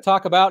now. We're going to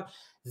talk about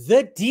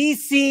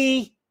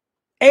the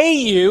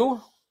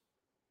DCAU,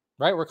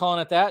 right? We're calling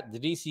it that, the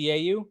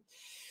DCAU.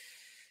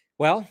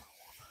 Well,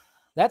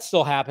 that's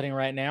still happening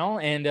right now.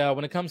 And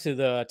when it comes to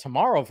the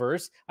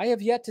Tomorrowverse, I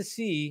have yet to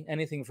see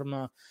anything from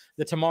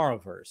the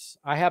Tomorrowverse.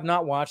 I have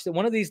not watched it.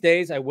 One of these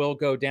days, I will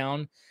go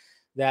down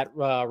that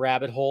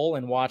rabbit hole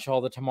and watch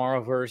all the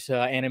Tomorrowverse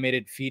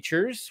animated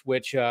features,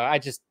 which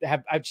I've just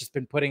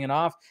been putting it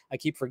off. I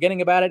keep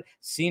forgetting about it.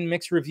 Seen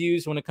mixed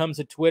reviews when it comes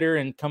to Twitter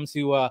and comes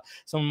to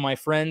some of my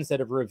friends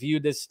that have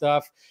reviewed this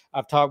stuff.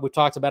 We've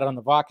talked about it on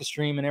the Vodka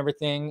stream and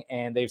everything,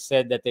 and they've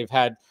said that they've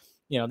had,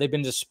 you know, they've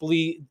been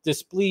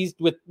displeased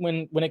with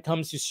when it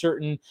comes to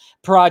certain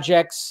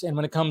projects and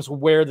when it comes to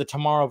where the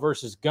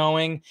Tomorrowverse is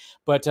going.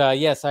 But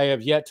yes, I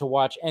have yet to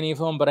watch any of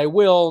them, but I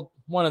will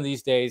one of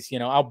these days. You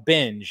know, I'll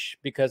binge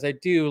because I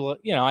do,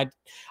 you know, I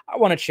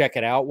want to check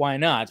it out. Why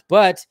not?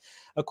 But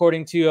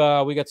according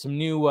to, we got some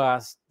new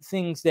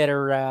things that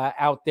are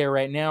out there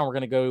right now. We're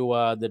going to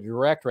go the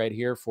direct right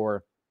here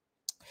for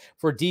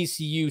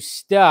DCU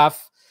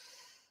stuff.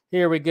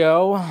 Here we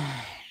go.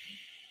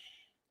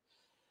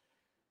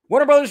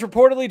 Warner Brothers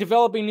reportedly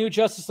developing new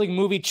Justice League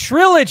movie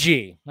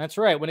trilogy. That's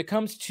right. When it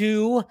comes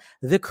to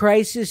the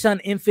Crisis on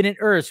Infinite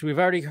Earths, we've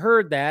already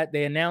heard that.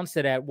 They announced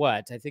it at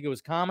what? I think it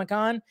was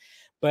Comic-Con.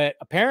 But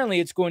apparently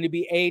it's going to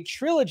be a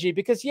trilogy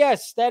because,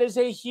 yes, that is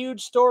a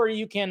huge story.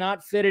 You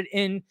cannot fit it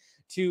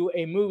into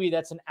a movie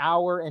that's an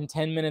hour and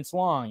 10 minutes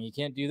long. You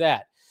can't do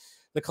that.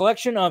 The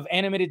collection of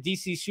animated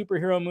DC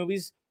superhero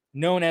movies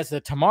known as the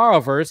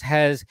Tomorrowverse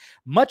has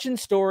much in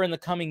store in the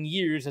coming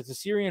years as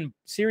the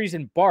series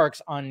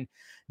embarks on the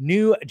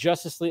new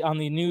Justice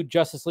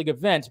League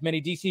event.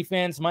 Many DC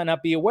fans might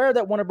not be aware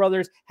that Warner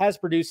Brothers has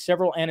produced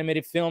several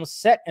animated films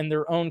set in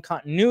their own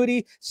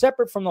continuity,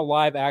 separate from the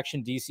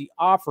live-action DC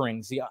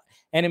offerings. The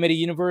animated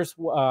universe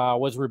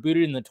was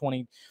rebooted in the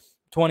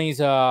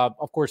 2020s,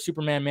 of course,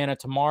 Superman, Man of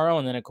Tomorrow,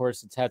 and then, of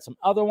course, it's had some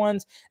other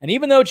ones. And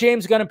even though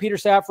James Gunn and Peter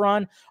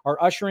Safran are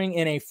ushering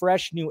in a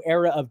fresh new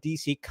era of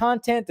DC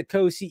content, the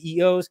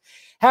co-CEOs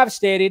have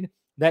stated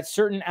that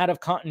certain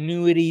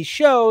out-of-continuity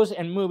shows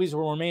and movies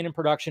will remain in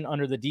production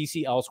under the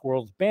DC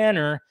Elseworlds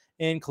banner,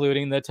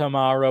 including the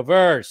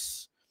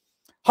Tomorrowverse.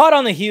 Hot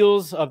on the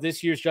heels of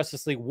this year's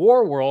Justice League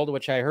War World,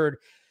 which I heard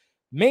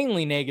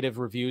mainly negative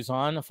reviews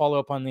on, a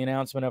follow-up on the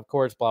announcement, of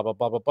course, blah, blah,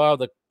 blah, blah,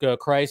 blah, the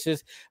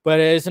crisis. But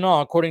it isn't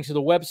all. According to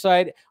the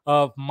website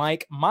of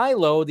Mike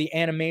Milo, the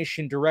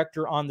animation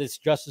director on this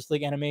Justice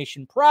League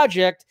animation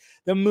project,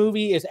 the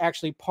movie is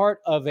actually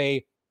part of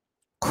a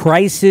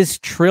crisis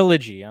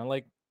trilogy. I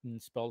like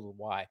spelled with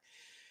Y.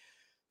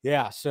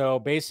 Yeah, so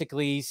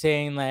basically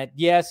saying that,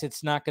 yes,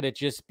 it's not going to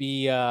just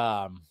be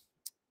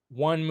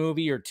one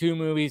movie or two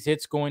movies.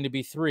 It's going to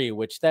be three,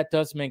 which that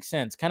does make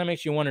sense. Kind of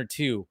makes you wonder,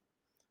 too,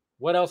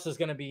 what else is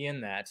going to be in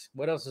that?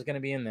 What else is going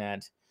to be in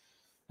that?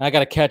 I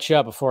got to catch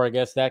up before I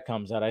guess that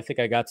comes out. I think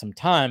I got some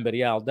time, but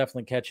yeah, I'll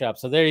definitely catch up.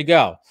 So there you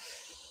go.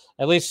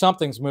 At least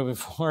something's moving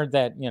forward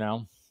that, you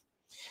know,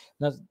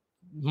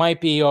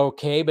 might be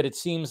okay, but it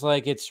seems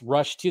like it's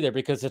rushed to there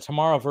because the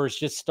Tomorrowverse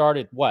just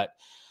started, what,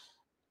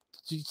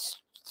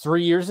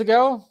 3 years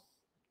ago?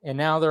 And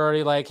now they're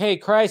already like, hey,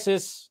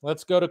 Crisis,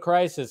 let's go to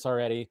Crisis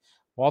already.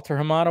 Walter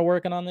Hamada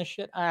working on this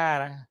shit?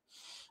 I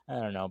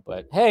don't know,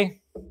 but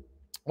hey,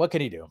 what can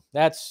he do?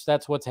 That's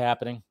what's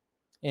happening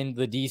in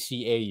the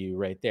DCAU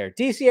right there.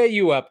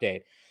 DCAU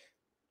update.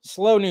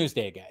 Slow news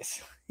day,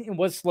 guys. It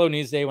was slow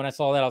news day. When I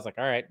saw that, I was like,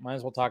 all right, might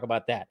as well talk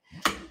about that.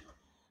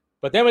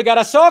 But then we got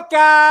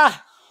Ahsoka.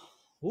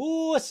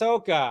 Ooh,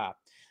 Ahsoka.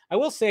 I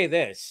will say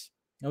this.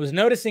 I was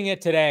noticing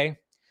it today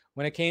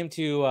when it came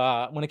to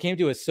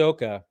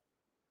Ahsoka,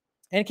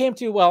 and it came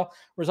to, well,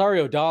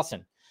 Rosario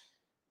Dawson.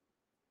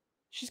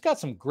 She's got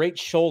some great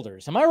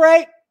shoulders. Am I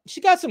right? She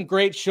got some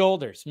great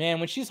shoulders, man.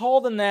 When she's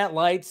holding that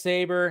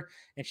lightsaber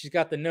and she's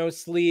got the no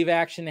sleeve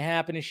action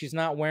happening, she's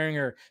not wearing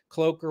her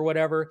cloak or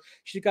whatever.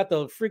 She's got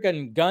the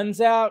freaking guns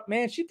out,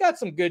 man. She's got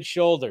some good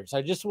shoulders.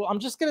 I just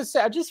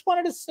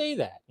wanted to say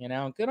that, you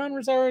know, good on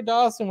Rosario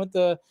Dawson with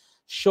the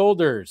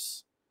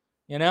shoulders,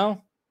 you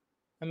know.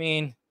 I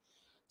mean,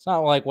 it's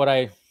not like what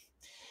I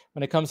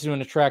when it comes to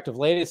an attractive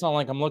lady. It's not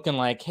like I'm looking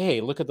like,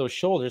 hey, look at those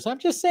shoulders. I'm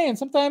just saying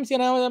sometimes, you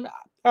know,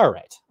 all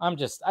right. I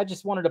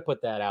just wanted to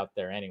put that out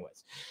there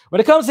anyways. When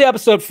it comes to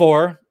episode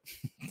 4,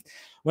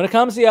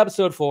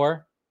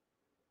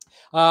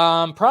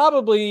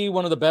 probably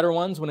one of the better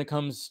ones when it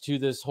comes to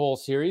this whole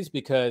series,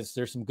 because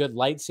there's some good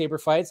lightsaber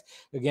fights.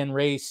 Again,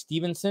 Ray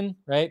Stevenson,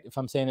 right? If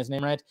I'm saying his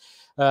name right,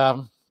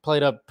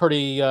 played a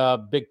pretty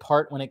big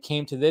part when it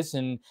came to this.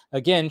 And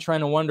again, trying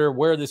to wonder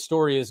where the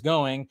story is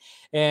going.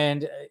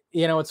 And,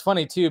 you know, it's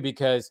funny too,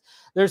 because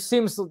there's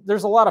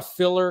a lot of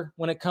filler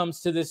when it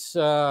comes to this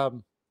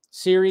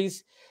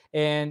series.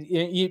 And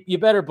you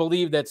better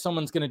believe that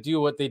someone's going to do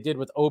what they did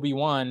with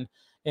Obi-Wan.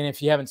 And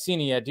if you haven't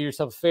seen it yet, do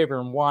yourself a favor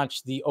and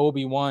watch the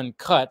Obi-Wan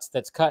cuts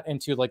that's cut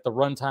into like the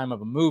runtime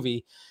of a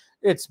movie.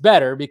 It's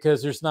better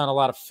because there's not a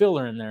lot of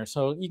filler in there.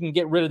 So you can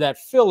get rid of that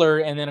filler.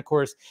 And then, of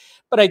course,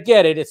 but I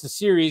get it. It's a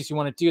series. You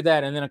want to do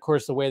that. And then, of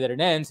course, the way that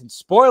it ends, and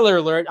spoiler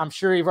alert, I'm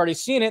sure you've already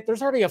seen it.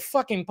 There's already a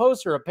fucking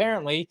poster,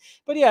 apparently.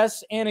 But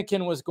yes,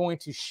 Anakin was going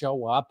to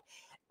show up.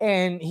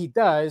 And he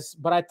does.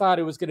 But I thought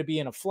it was going to be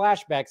in a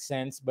flashback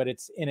sense, but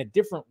it's in a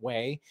different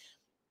way,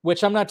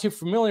 which I'm not too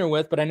familiar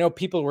with. But I know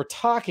people were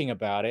talking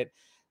about it,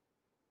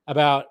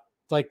 about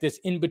like this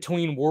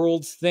in-between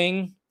worlds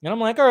thing. And I'm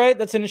like, all right,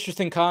 that's an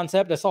interesting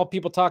concept. I saw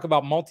people talk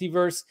about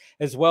multiverse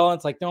as well.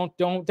 It's like, don't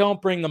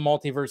bring the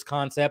multiverse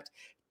concept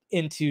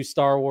into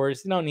Star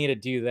Wars. You don't need to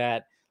do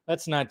that.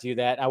 Let's not do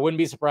that. I wouldn't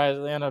be surprised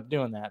if they end up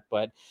doing that.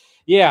 But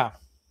yeah.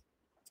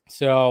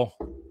 So,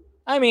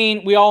 I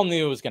mean, we all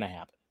knew it was going to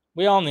happen.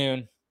 We all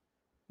knew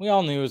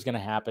it was going to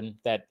happen,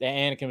 that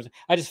Anakin was.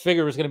 I just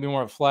figured it was going to be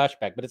more of a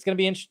flashback, but it's going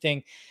to be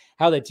interesting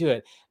how they do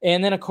it.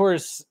 And then, of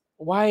course,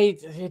 why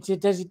it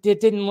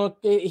didn't look,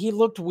 he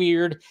looked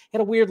weird. He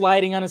had a weird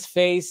lighting on his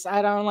face.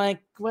 I don't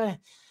like what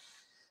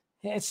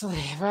it's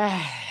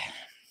like.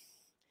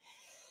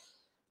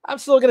 I'm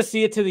still gonna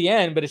see it to the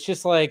end, but it's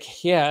just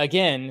like, yeah,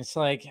 again, it's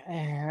like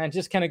I'm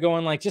just kind of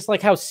going like, just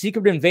like how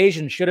Secret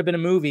Invasion should have been a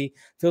movie,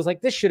 feels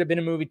like this should have been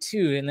a movie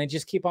too. And they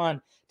just keep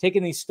on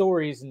taking these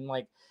stories, and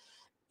like,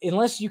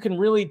 unless you can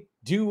really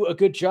do a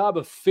good job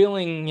of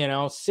filling,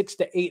 6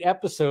 to 8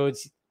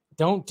 episodes,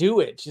 don't do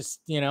it.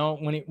 Just,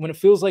 when it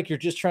feels like you're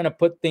just trying to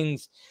put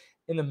things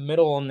in the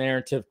middle in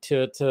there to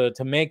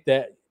make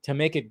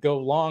it go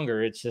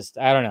longer. It's just,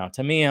 I don't know.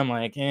 To me, I'm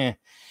like,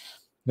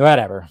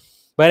 whatever.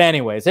 But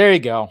anyways, there you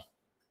go.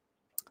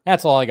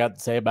 That's all I got to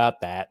say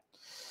about that.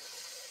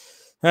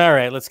 All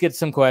right, let's get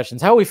some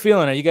questions. How are we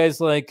feeling? Are you guys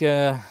like, you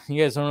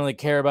guys don't really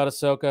care about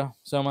Ahsoka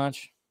so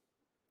much?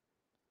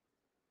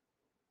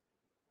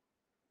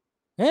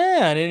 Yeah,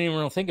 I didn't even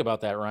really think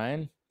about that,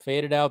 Ryan.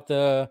 Faded out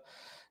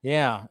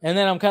yeah. And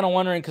then I'm kind of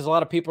wondering, because a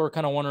lot of people are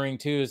kind of wondering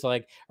too, is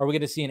like, are we going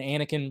to see an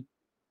Anakin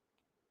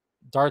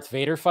Darth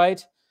Vader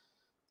fight?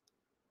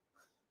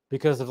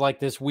 Because of like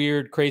this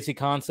weird, crazy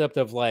concept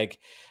of like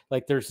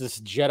there's this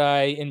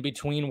Jedi in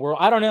between world.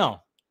 I don't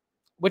know,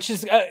 which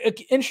is an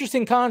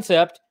interesting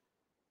concept.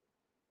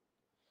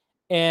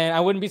 And I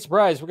wouldn't be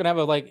surprised. We're going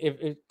to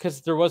have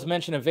because there was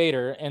mention of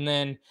Vader, and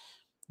then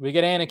we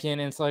get Anakin,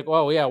 and it's like,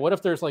 oh, yeah, what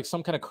if there's like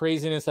some kind of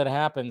craziness that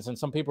happens? And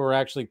some people are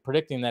actually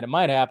predicting that it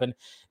might happen,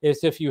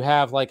 is if you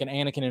have like an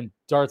Anakin and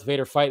Darth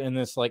Vader fight in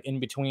this like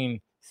in-between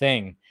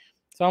thing.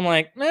 So I'm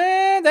like,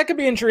 that could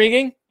be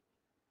intriguing.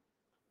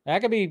 That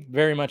could be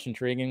very much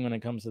intriguing when it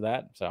comes to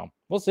that. So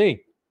we'll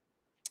see.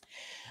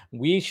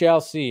 We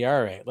shall see.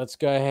 All right, let's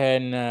go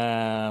ahead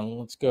and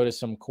let's go to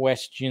some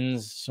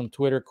questions, some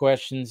Twitter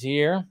questions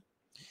here.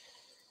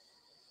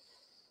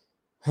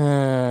 All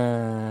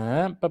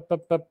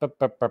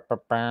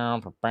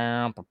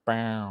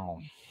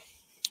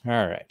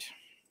right.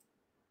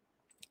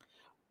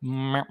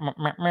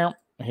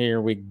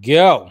 Here we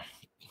go.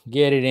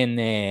 Get it in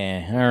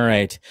there. All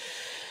right.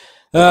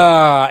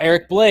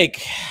 Eric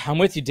Blake, I'm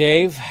with you,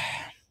 Dave.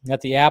 That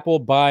the Apple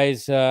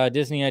buys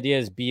Disney idea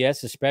is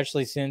BS,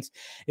 especially since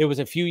it was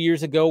a few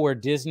years ago where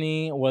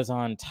Disney was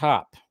on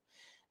top.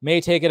 May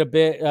take a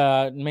bit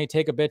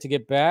to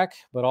get back,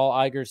 but all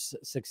Iger's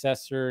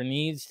successor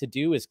needs to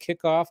do is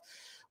kick off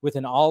with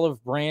an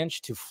olive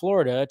branch to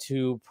Florida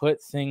to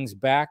put things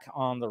back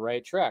on the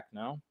right track.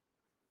 No?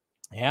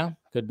 Yeah,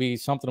 could be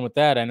something with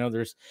that. I know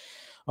there's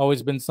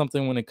always been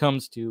something when it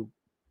comes to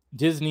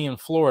Disney and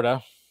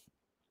Florida.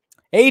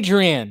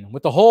 Adrian,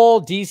 with the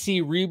whole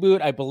DC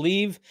reboot, I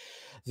believe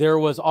there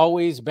was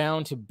always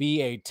bound to be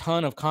a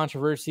ton of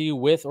controversy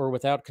with or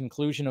without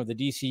conclusion of the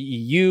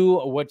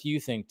DCEU. What do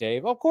you think,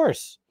 Dave? Of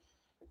course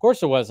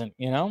it wasn't,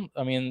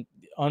 I mean,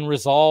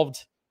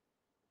 unresolved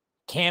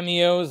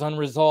cameos,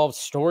 unresolved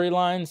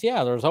storylines.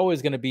 Yeah, there's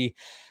always going to be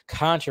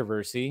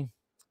controversy,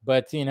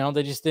 but,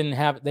 they just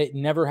they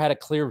never had a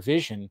clear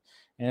vision.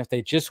 And if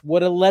they just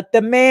would have let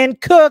the man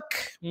cook,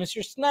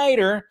 Mr.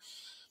 Snyder,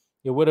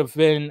 it would have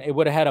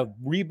had a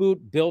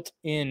reboot built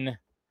in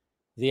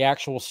the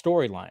actual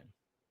storyline.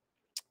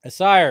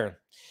 Asire,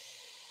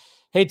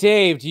 hey,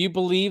 Dave, do you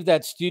believe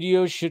that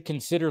studios should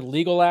consider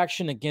legal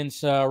action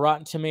against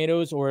Rotten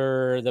Tomatoes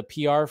or the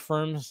PR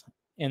firms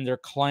and their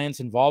clients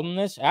involved in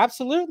this?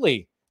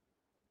 Absolutely.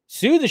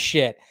 Sue the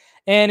shit.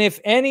 And if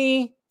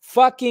any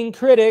fucking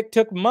critic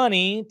took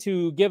money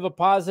to give a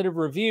positive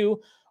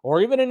review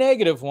or even a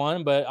negative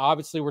one, but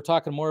obviously we're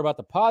talking more about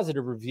the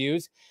positive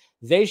reviews,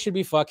 they should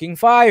be fucking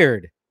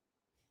fired.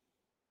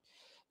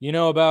 You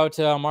know about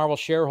Marvel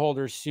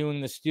shareholders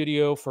suing the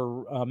studio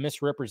for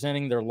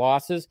misrepresenting their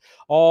losses.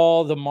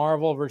 All the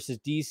Marvel versus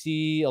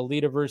DC,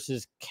 Alita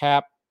versus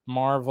Cap,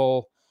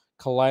 Marvel,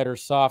 Collider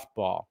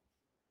softball.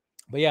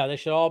 But yeah, they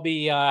should all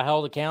be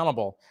held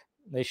accountable.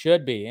 They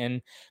should be.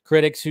 And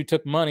critics who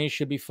took money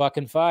should be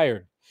fucking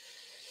fired.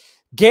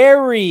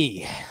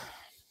 Gary,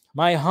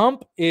 my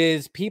hump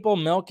is people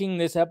milking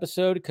this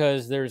episode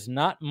because there's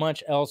not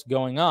much else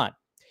going on.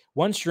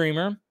 One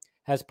streamer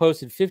has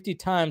posted 50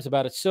 times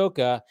about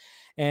Ahsoka,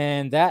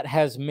 and that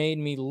has made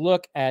me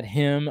look at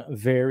him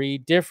very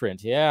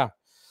different. Yeah.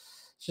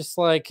 It's just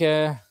like,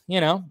 I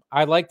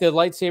like the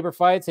lightsaber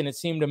fights, and it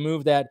seemed to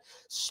move that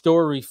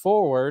story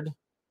forward,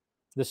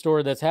 the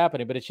story that's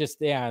happening. But it's just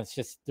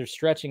they're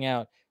stretching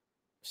out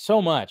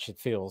so much, it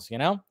feels,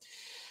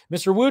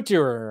 Mr.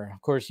 Wooterer,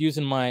 of course,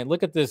 using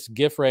look at this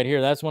GIF right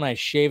here. That's when I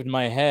shaved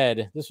my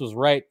head. This was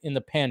right in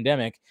the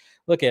pandemic.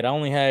 Look at, I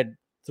only had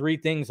 3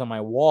 things on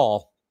my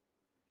wall.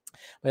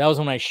 But that was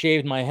when I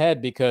shaved my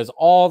head because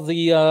all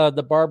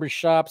the barber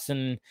shops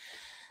and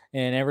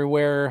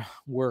everywhere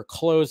were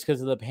closed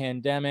because of the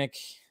pandemic.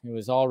 It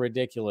was all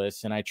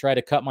ridiculous. And I tried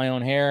to cut my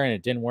own hair and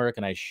it didn't work,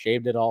 and I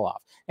shaved it all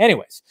off.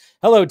 Anyways,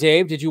 hello,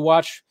 Dave. Did you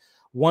watch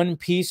One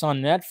Piece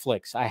on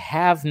Netflix? I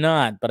have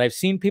not, but I've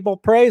seen people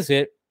praise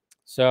it.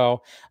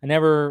 So I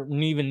never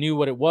even knew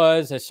what it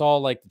was. I saw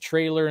like the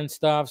trailer and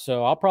stuff.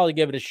 So I'll probably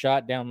give it a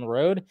shot down the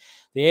road.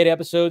 The 8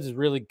 episodes is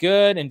really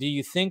good. And do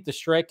you think the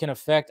strike can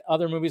affect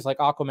other movies like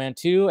Aquaman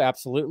 2?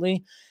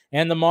 Absolutely.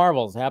 And the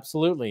Marvels?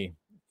 Absolutely.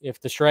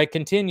 If the strike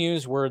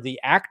continues, where the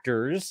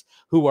actors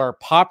who are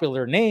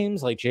popular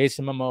names like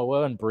Jason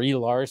Momoa and Brie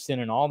Larson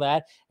and all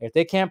that, if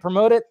they can't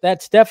promote it,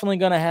 that's definitely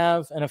going to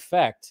have an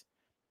effect.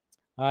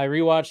 I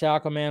rewatched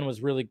Aquaman,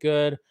 was really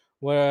good.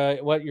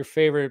 What your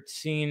favorite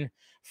scene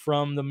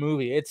from the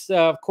movie? It's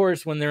of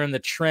course when they're in the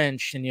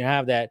trench and you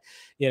have that,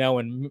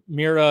 when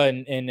Mira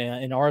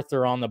and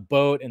Arthur on the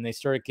boat and they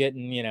start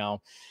getting,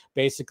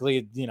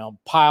 basically,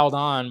 piled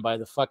on by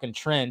the fucking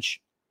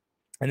trench.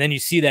 And then you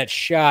see that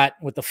shot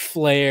with the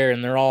flare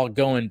and they're all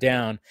going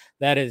down.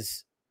 That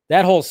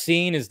whole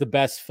scene is the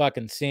best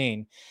fucking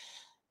scene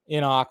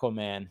in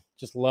Aquaman.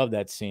 Just love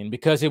that scene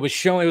because it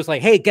was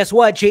like, hey, guess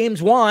what?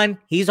 James Wan,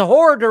 he's a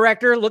horror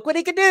director. Look what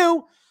he could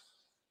do.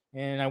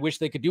 And I wish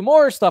they could do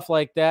more stuff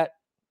like that.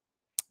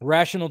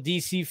 Rational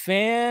DC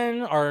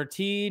fan, RT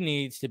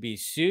needs to be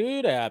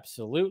sued.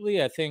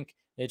 Absolutely. I think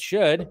it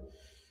should.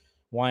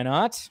 Why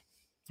not?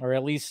 Or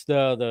at least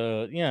at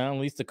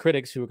least the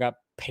critics who got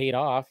paid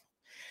off.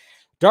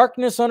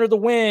 Darkness Under the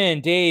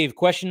Wind. Dave,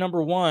 question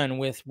number 1.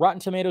 With Rotten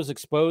Tomatoes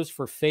exposed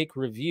for fake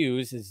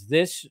reviews, is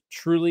this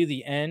truly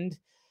the end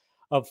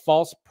of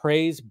false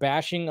praise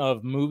bashing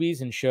of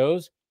movies and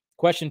shows?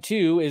 Question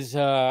 2 is,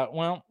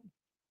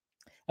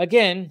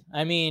 again,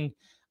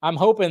 I'm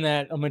hoping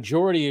that a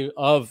majority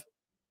of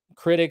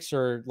critics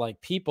or like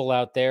people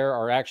out there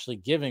are actually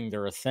giving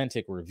their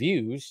authentic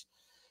reviews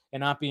and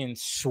not being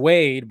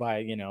swayed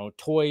by,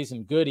 toys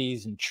and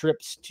goodies and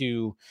trips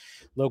to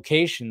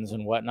locations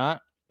and whatnot.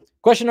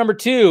 Question number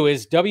 2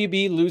 is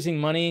WB losing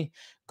money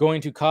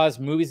going to cause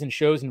movies and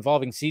shows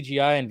involving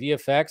CGI and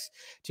VFX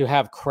to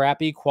have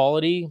crappy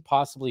quality,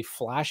 possibly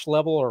Flash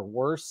level or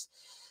worse?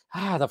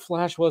 The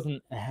Flash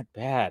wasn't that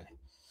bad.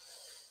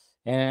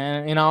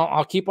 And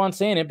I'll keep on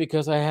saying it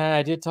because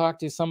I did talk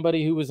to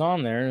somebody who was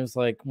on there and it was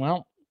like,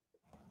 well,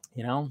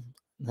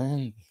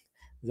 then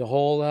the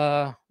whole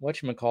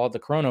the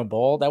Chrono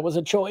Bowl, that was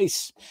a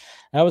choice.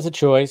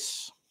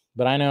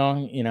 But I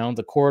know,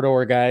 the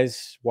Corridor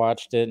guys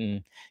watched it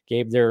and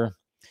gave their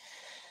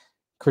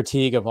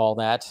critique of all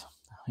that.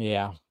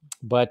 Yeah.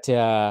 But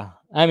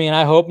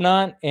I hope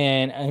not.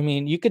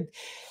 And you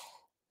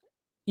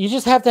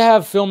just have to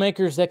have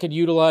filmmakers that could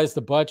utilize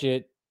the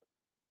budget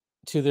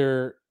to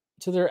their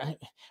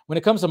when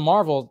it comes to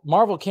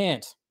Marvel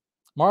can't.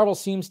 Marvel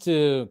seems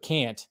to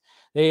can't.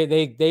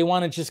 They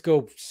want to just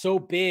go so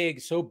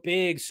big.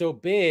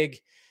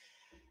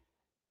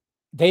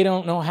 They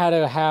don't know how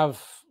to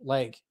have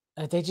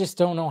they just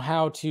don't know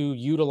how to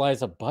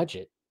utilize a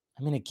budget.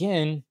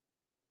 Again,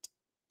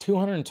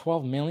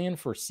 $212 million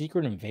for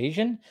Secret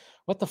Invasion?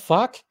 What the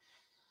fuck?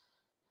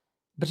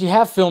 But you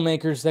have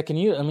filmmakers that can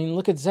use.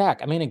 Look at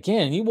Zach.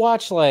 Again, you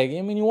watch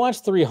you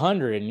watch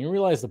 300 and you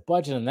realize the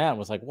budget in that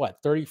was like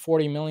what,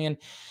 30-40 million.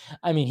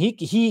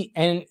 He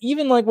and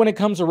even like when it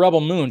comes to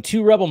Rebel Moon,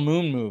 2 Rebel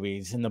Moon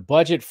movies and the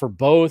budget for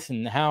both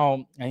and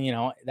how,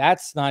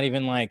 that's not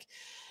even like,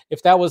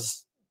 if that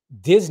was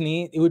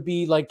Disney, it would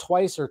be like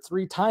 2 or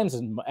 3 times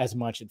as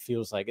much. It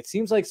feels like. It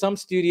seems like some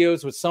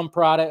studios with some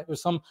product or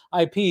some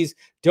IPs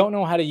don't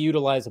know how to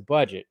utilize a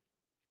budget.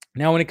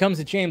 Now, when it comes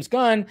to James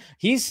Gunn,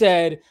 he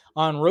said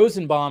on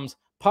Rosenbaum's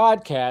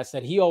podcast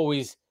that he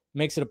always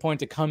makes it a point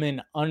to come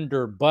in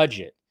under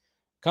budget,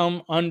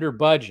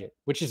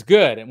 which is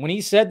good. And when he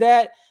said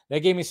that, that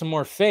gave me some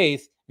more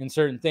faith in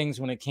certain things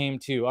when it came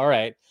to, all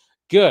right,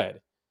 good.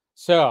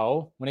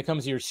 So when it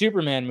comes to your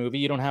Superman movie,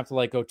 you don't have to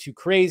like go too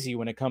crazy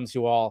when it comes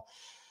to all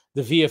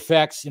the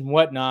VFX and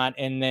whatnot.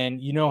 And then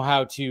you know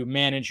how to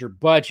manage your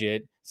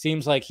budget.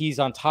 Seems like he's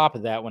on top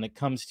of that when it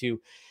comes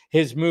to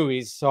his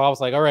movies. So I was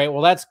like, all right,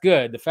 well, that's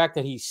good. The fact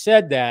that he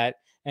said that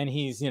and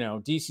he's,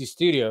 DC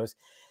Studios,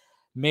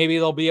 maybe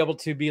they'll be able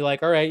to be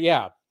like, all right,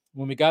 yeah,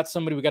 when we got a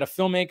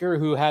filmmaker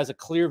who has a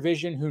clear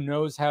vision, who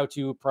knows how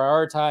to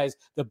prioritize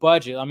the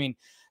budget. I mean,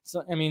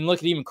 look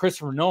at even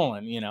Christopher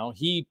Nolan,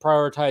 he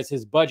prioritized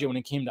his budget when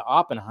it came to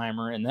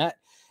Oppenheimer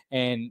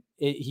he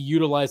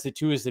utilized it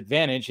to his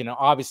advantage. And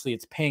obviously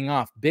it's paying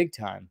off big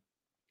time.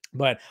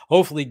 But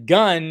hopefully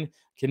Gunn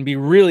can be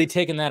really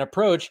taking that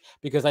approach,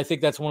 because I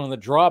think that's one of the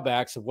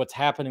drawbacks of what's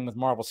happening with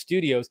Marvel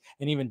Studios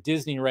and even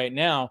Disney right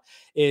now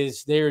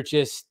is they're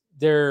just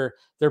their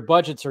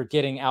budgets are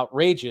getting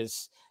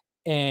outrageous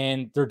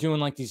and they're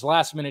doing like these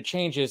last minute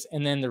changes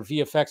and then their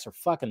VFX are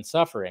fucking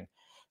suffering.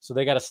 So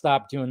they got to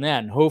stop doing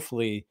that. And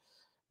hopefully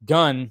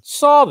Gunn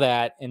saw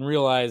that and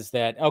realized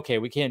that, okay,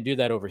 we can't do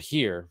that over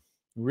here.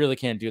 We really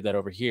can't do that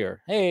over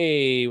here.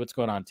 Hey, what's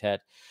going on, Ted?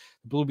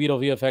 Blue Beetle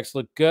VFX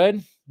looked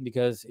good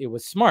because it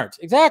was smart.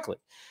 Exactly.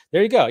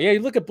 There you go. Yeah,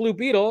 you look at Blue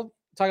Beetle,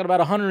 talking about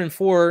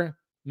 $104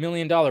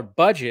 million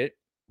budget.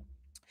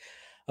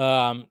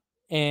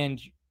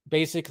 And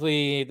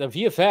basically the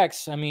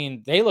VFX, I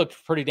mean, they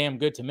looked pretty damn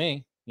good to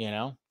me.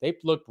 They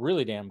looked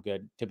really damn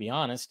good, to be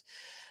honest.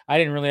 I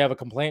didn't really have a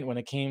complaint when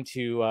it came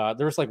to,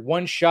 there was like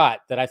one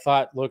shot that I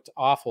thought looked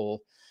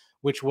awful,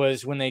 which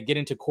was when they get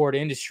into Cord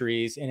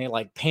Industries and it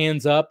like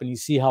pans up and you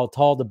see how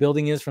tall the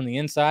building is from the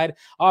inside.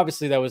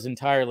 Obviously that was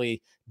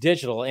entirely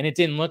digital and it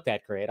didn't look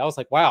that great. I was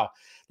like, wow,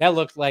 that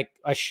looked like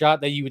a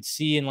shot that you would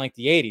see in like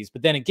the 80s.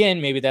 But then again,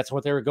 maybe that's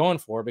what they were going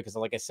for, because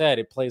like I said,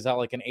 it plays out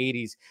like an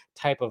 80s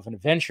type of an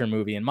adventure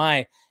movie in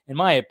my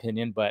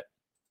opinion. But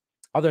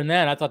other than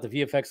that, I thought the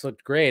VFX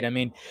looked great. I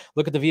mean,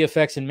 look at the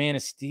VFX in Man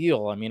of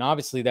Steel. I mean,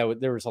 obviously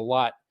there was a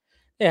lot.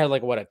 They had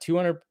like, what, a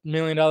 $200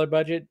 million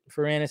budget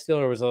for Man of Steel,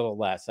 or was it a little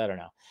less? I don't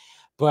know.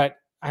 But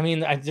I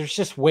mean, there's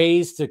just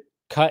ways to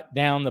cut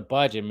down the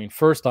budget. I mean,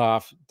 first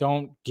off,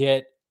 don't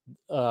get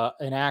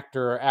an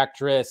actor or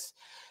actress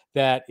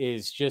that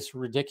is just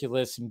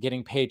ridiculous and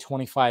getting paid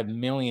 $25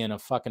 million a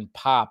fucking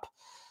pop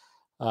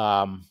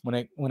when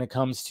it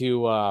comes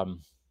to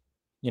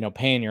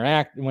paying your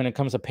act, when it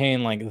comes to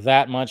paying like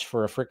that much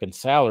for a freaking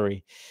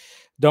salary.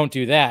 Don't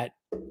do that.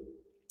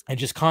 And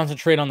just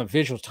concentrate on the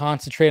visuals,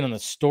 concentrate on the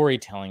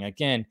storytelling.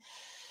 Again,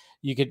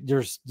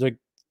 there's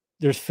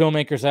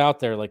filmmakers out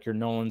there like your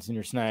Nolans and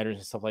your Snyders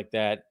and stuff like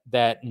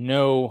that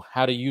know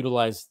how to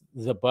utilize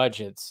the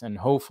budgets. And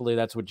hopefully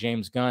that's what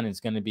James Gunn is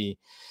going to be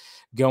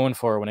going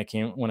for when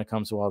it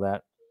comes to all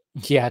that.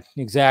 Yeah,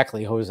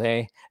 exactly,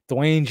 Jose.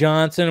 Dwayne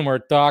Johnson, we're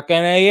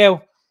talking to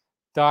you.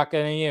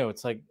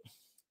 It's like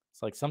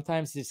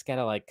sometimes you just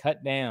gotta like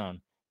cut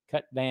down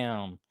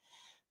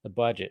the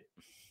budget.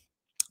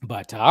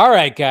 But all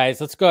right,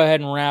 guys, let's go ahead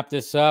and wrap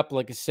this up.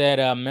 Like I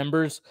said,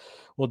 members,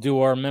 we'll do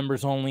our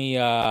members only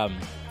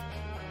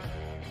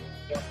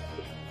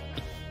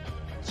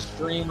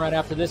stream right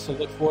after this. So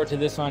look forward to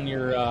this on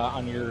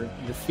your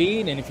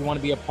feed. And if you want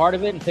to be a part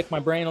of it and pick my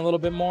brain a little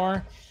bit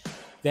more,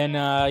 then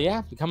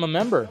become a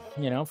member.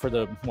 For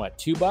the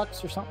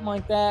 $2 or something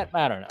like that.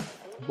 I don't know.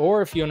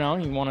 Or if you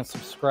want to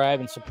subscribe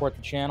and support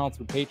the channel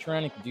through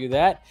Patreon, you can do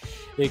that.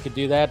 You could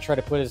do that. Try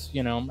to put his,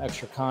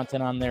 extra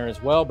content on there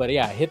as well. But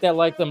yeah, hit that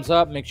like, thumbs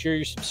up. Make sure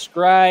you're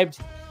subscribed.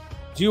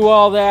 Do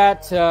all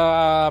that.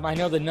 I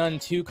know the Nun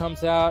 2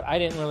 comes out. I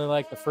didn't really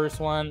like the first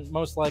one.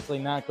 Most likely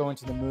not going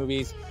to the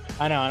movies.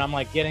 I know, and I'm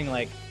like getting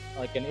like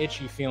an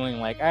itchy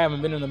feeling. Like I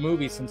haven't been in the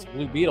movies since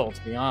Blue Beetle,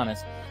 to be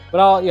honest. But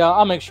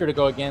I'll make sure to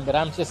go again. But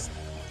I'm just.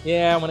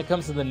 Yeah, when it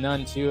comes to the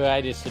Nun 2, I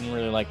just didn't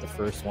really like the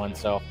first one.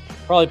 So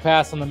probably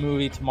pass on the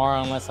movie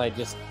tomorrow unless I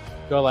just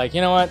go like,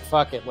 you know what,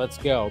 fuck it, let's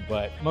go.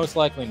 But most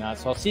likely not.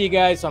 So I'll see you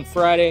guys on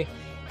Friday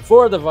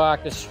for the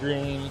Vodka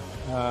stream.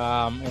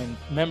 And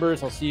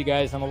members, I'll see you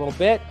guys in a little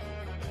bit.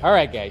 All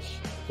right, guys.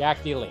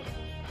 Jack to you later.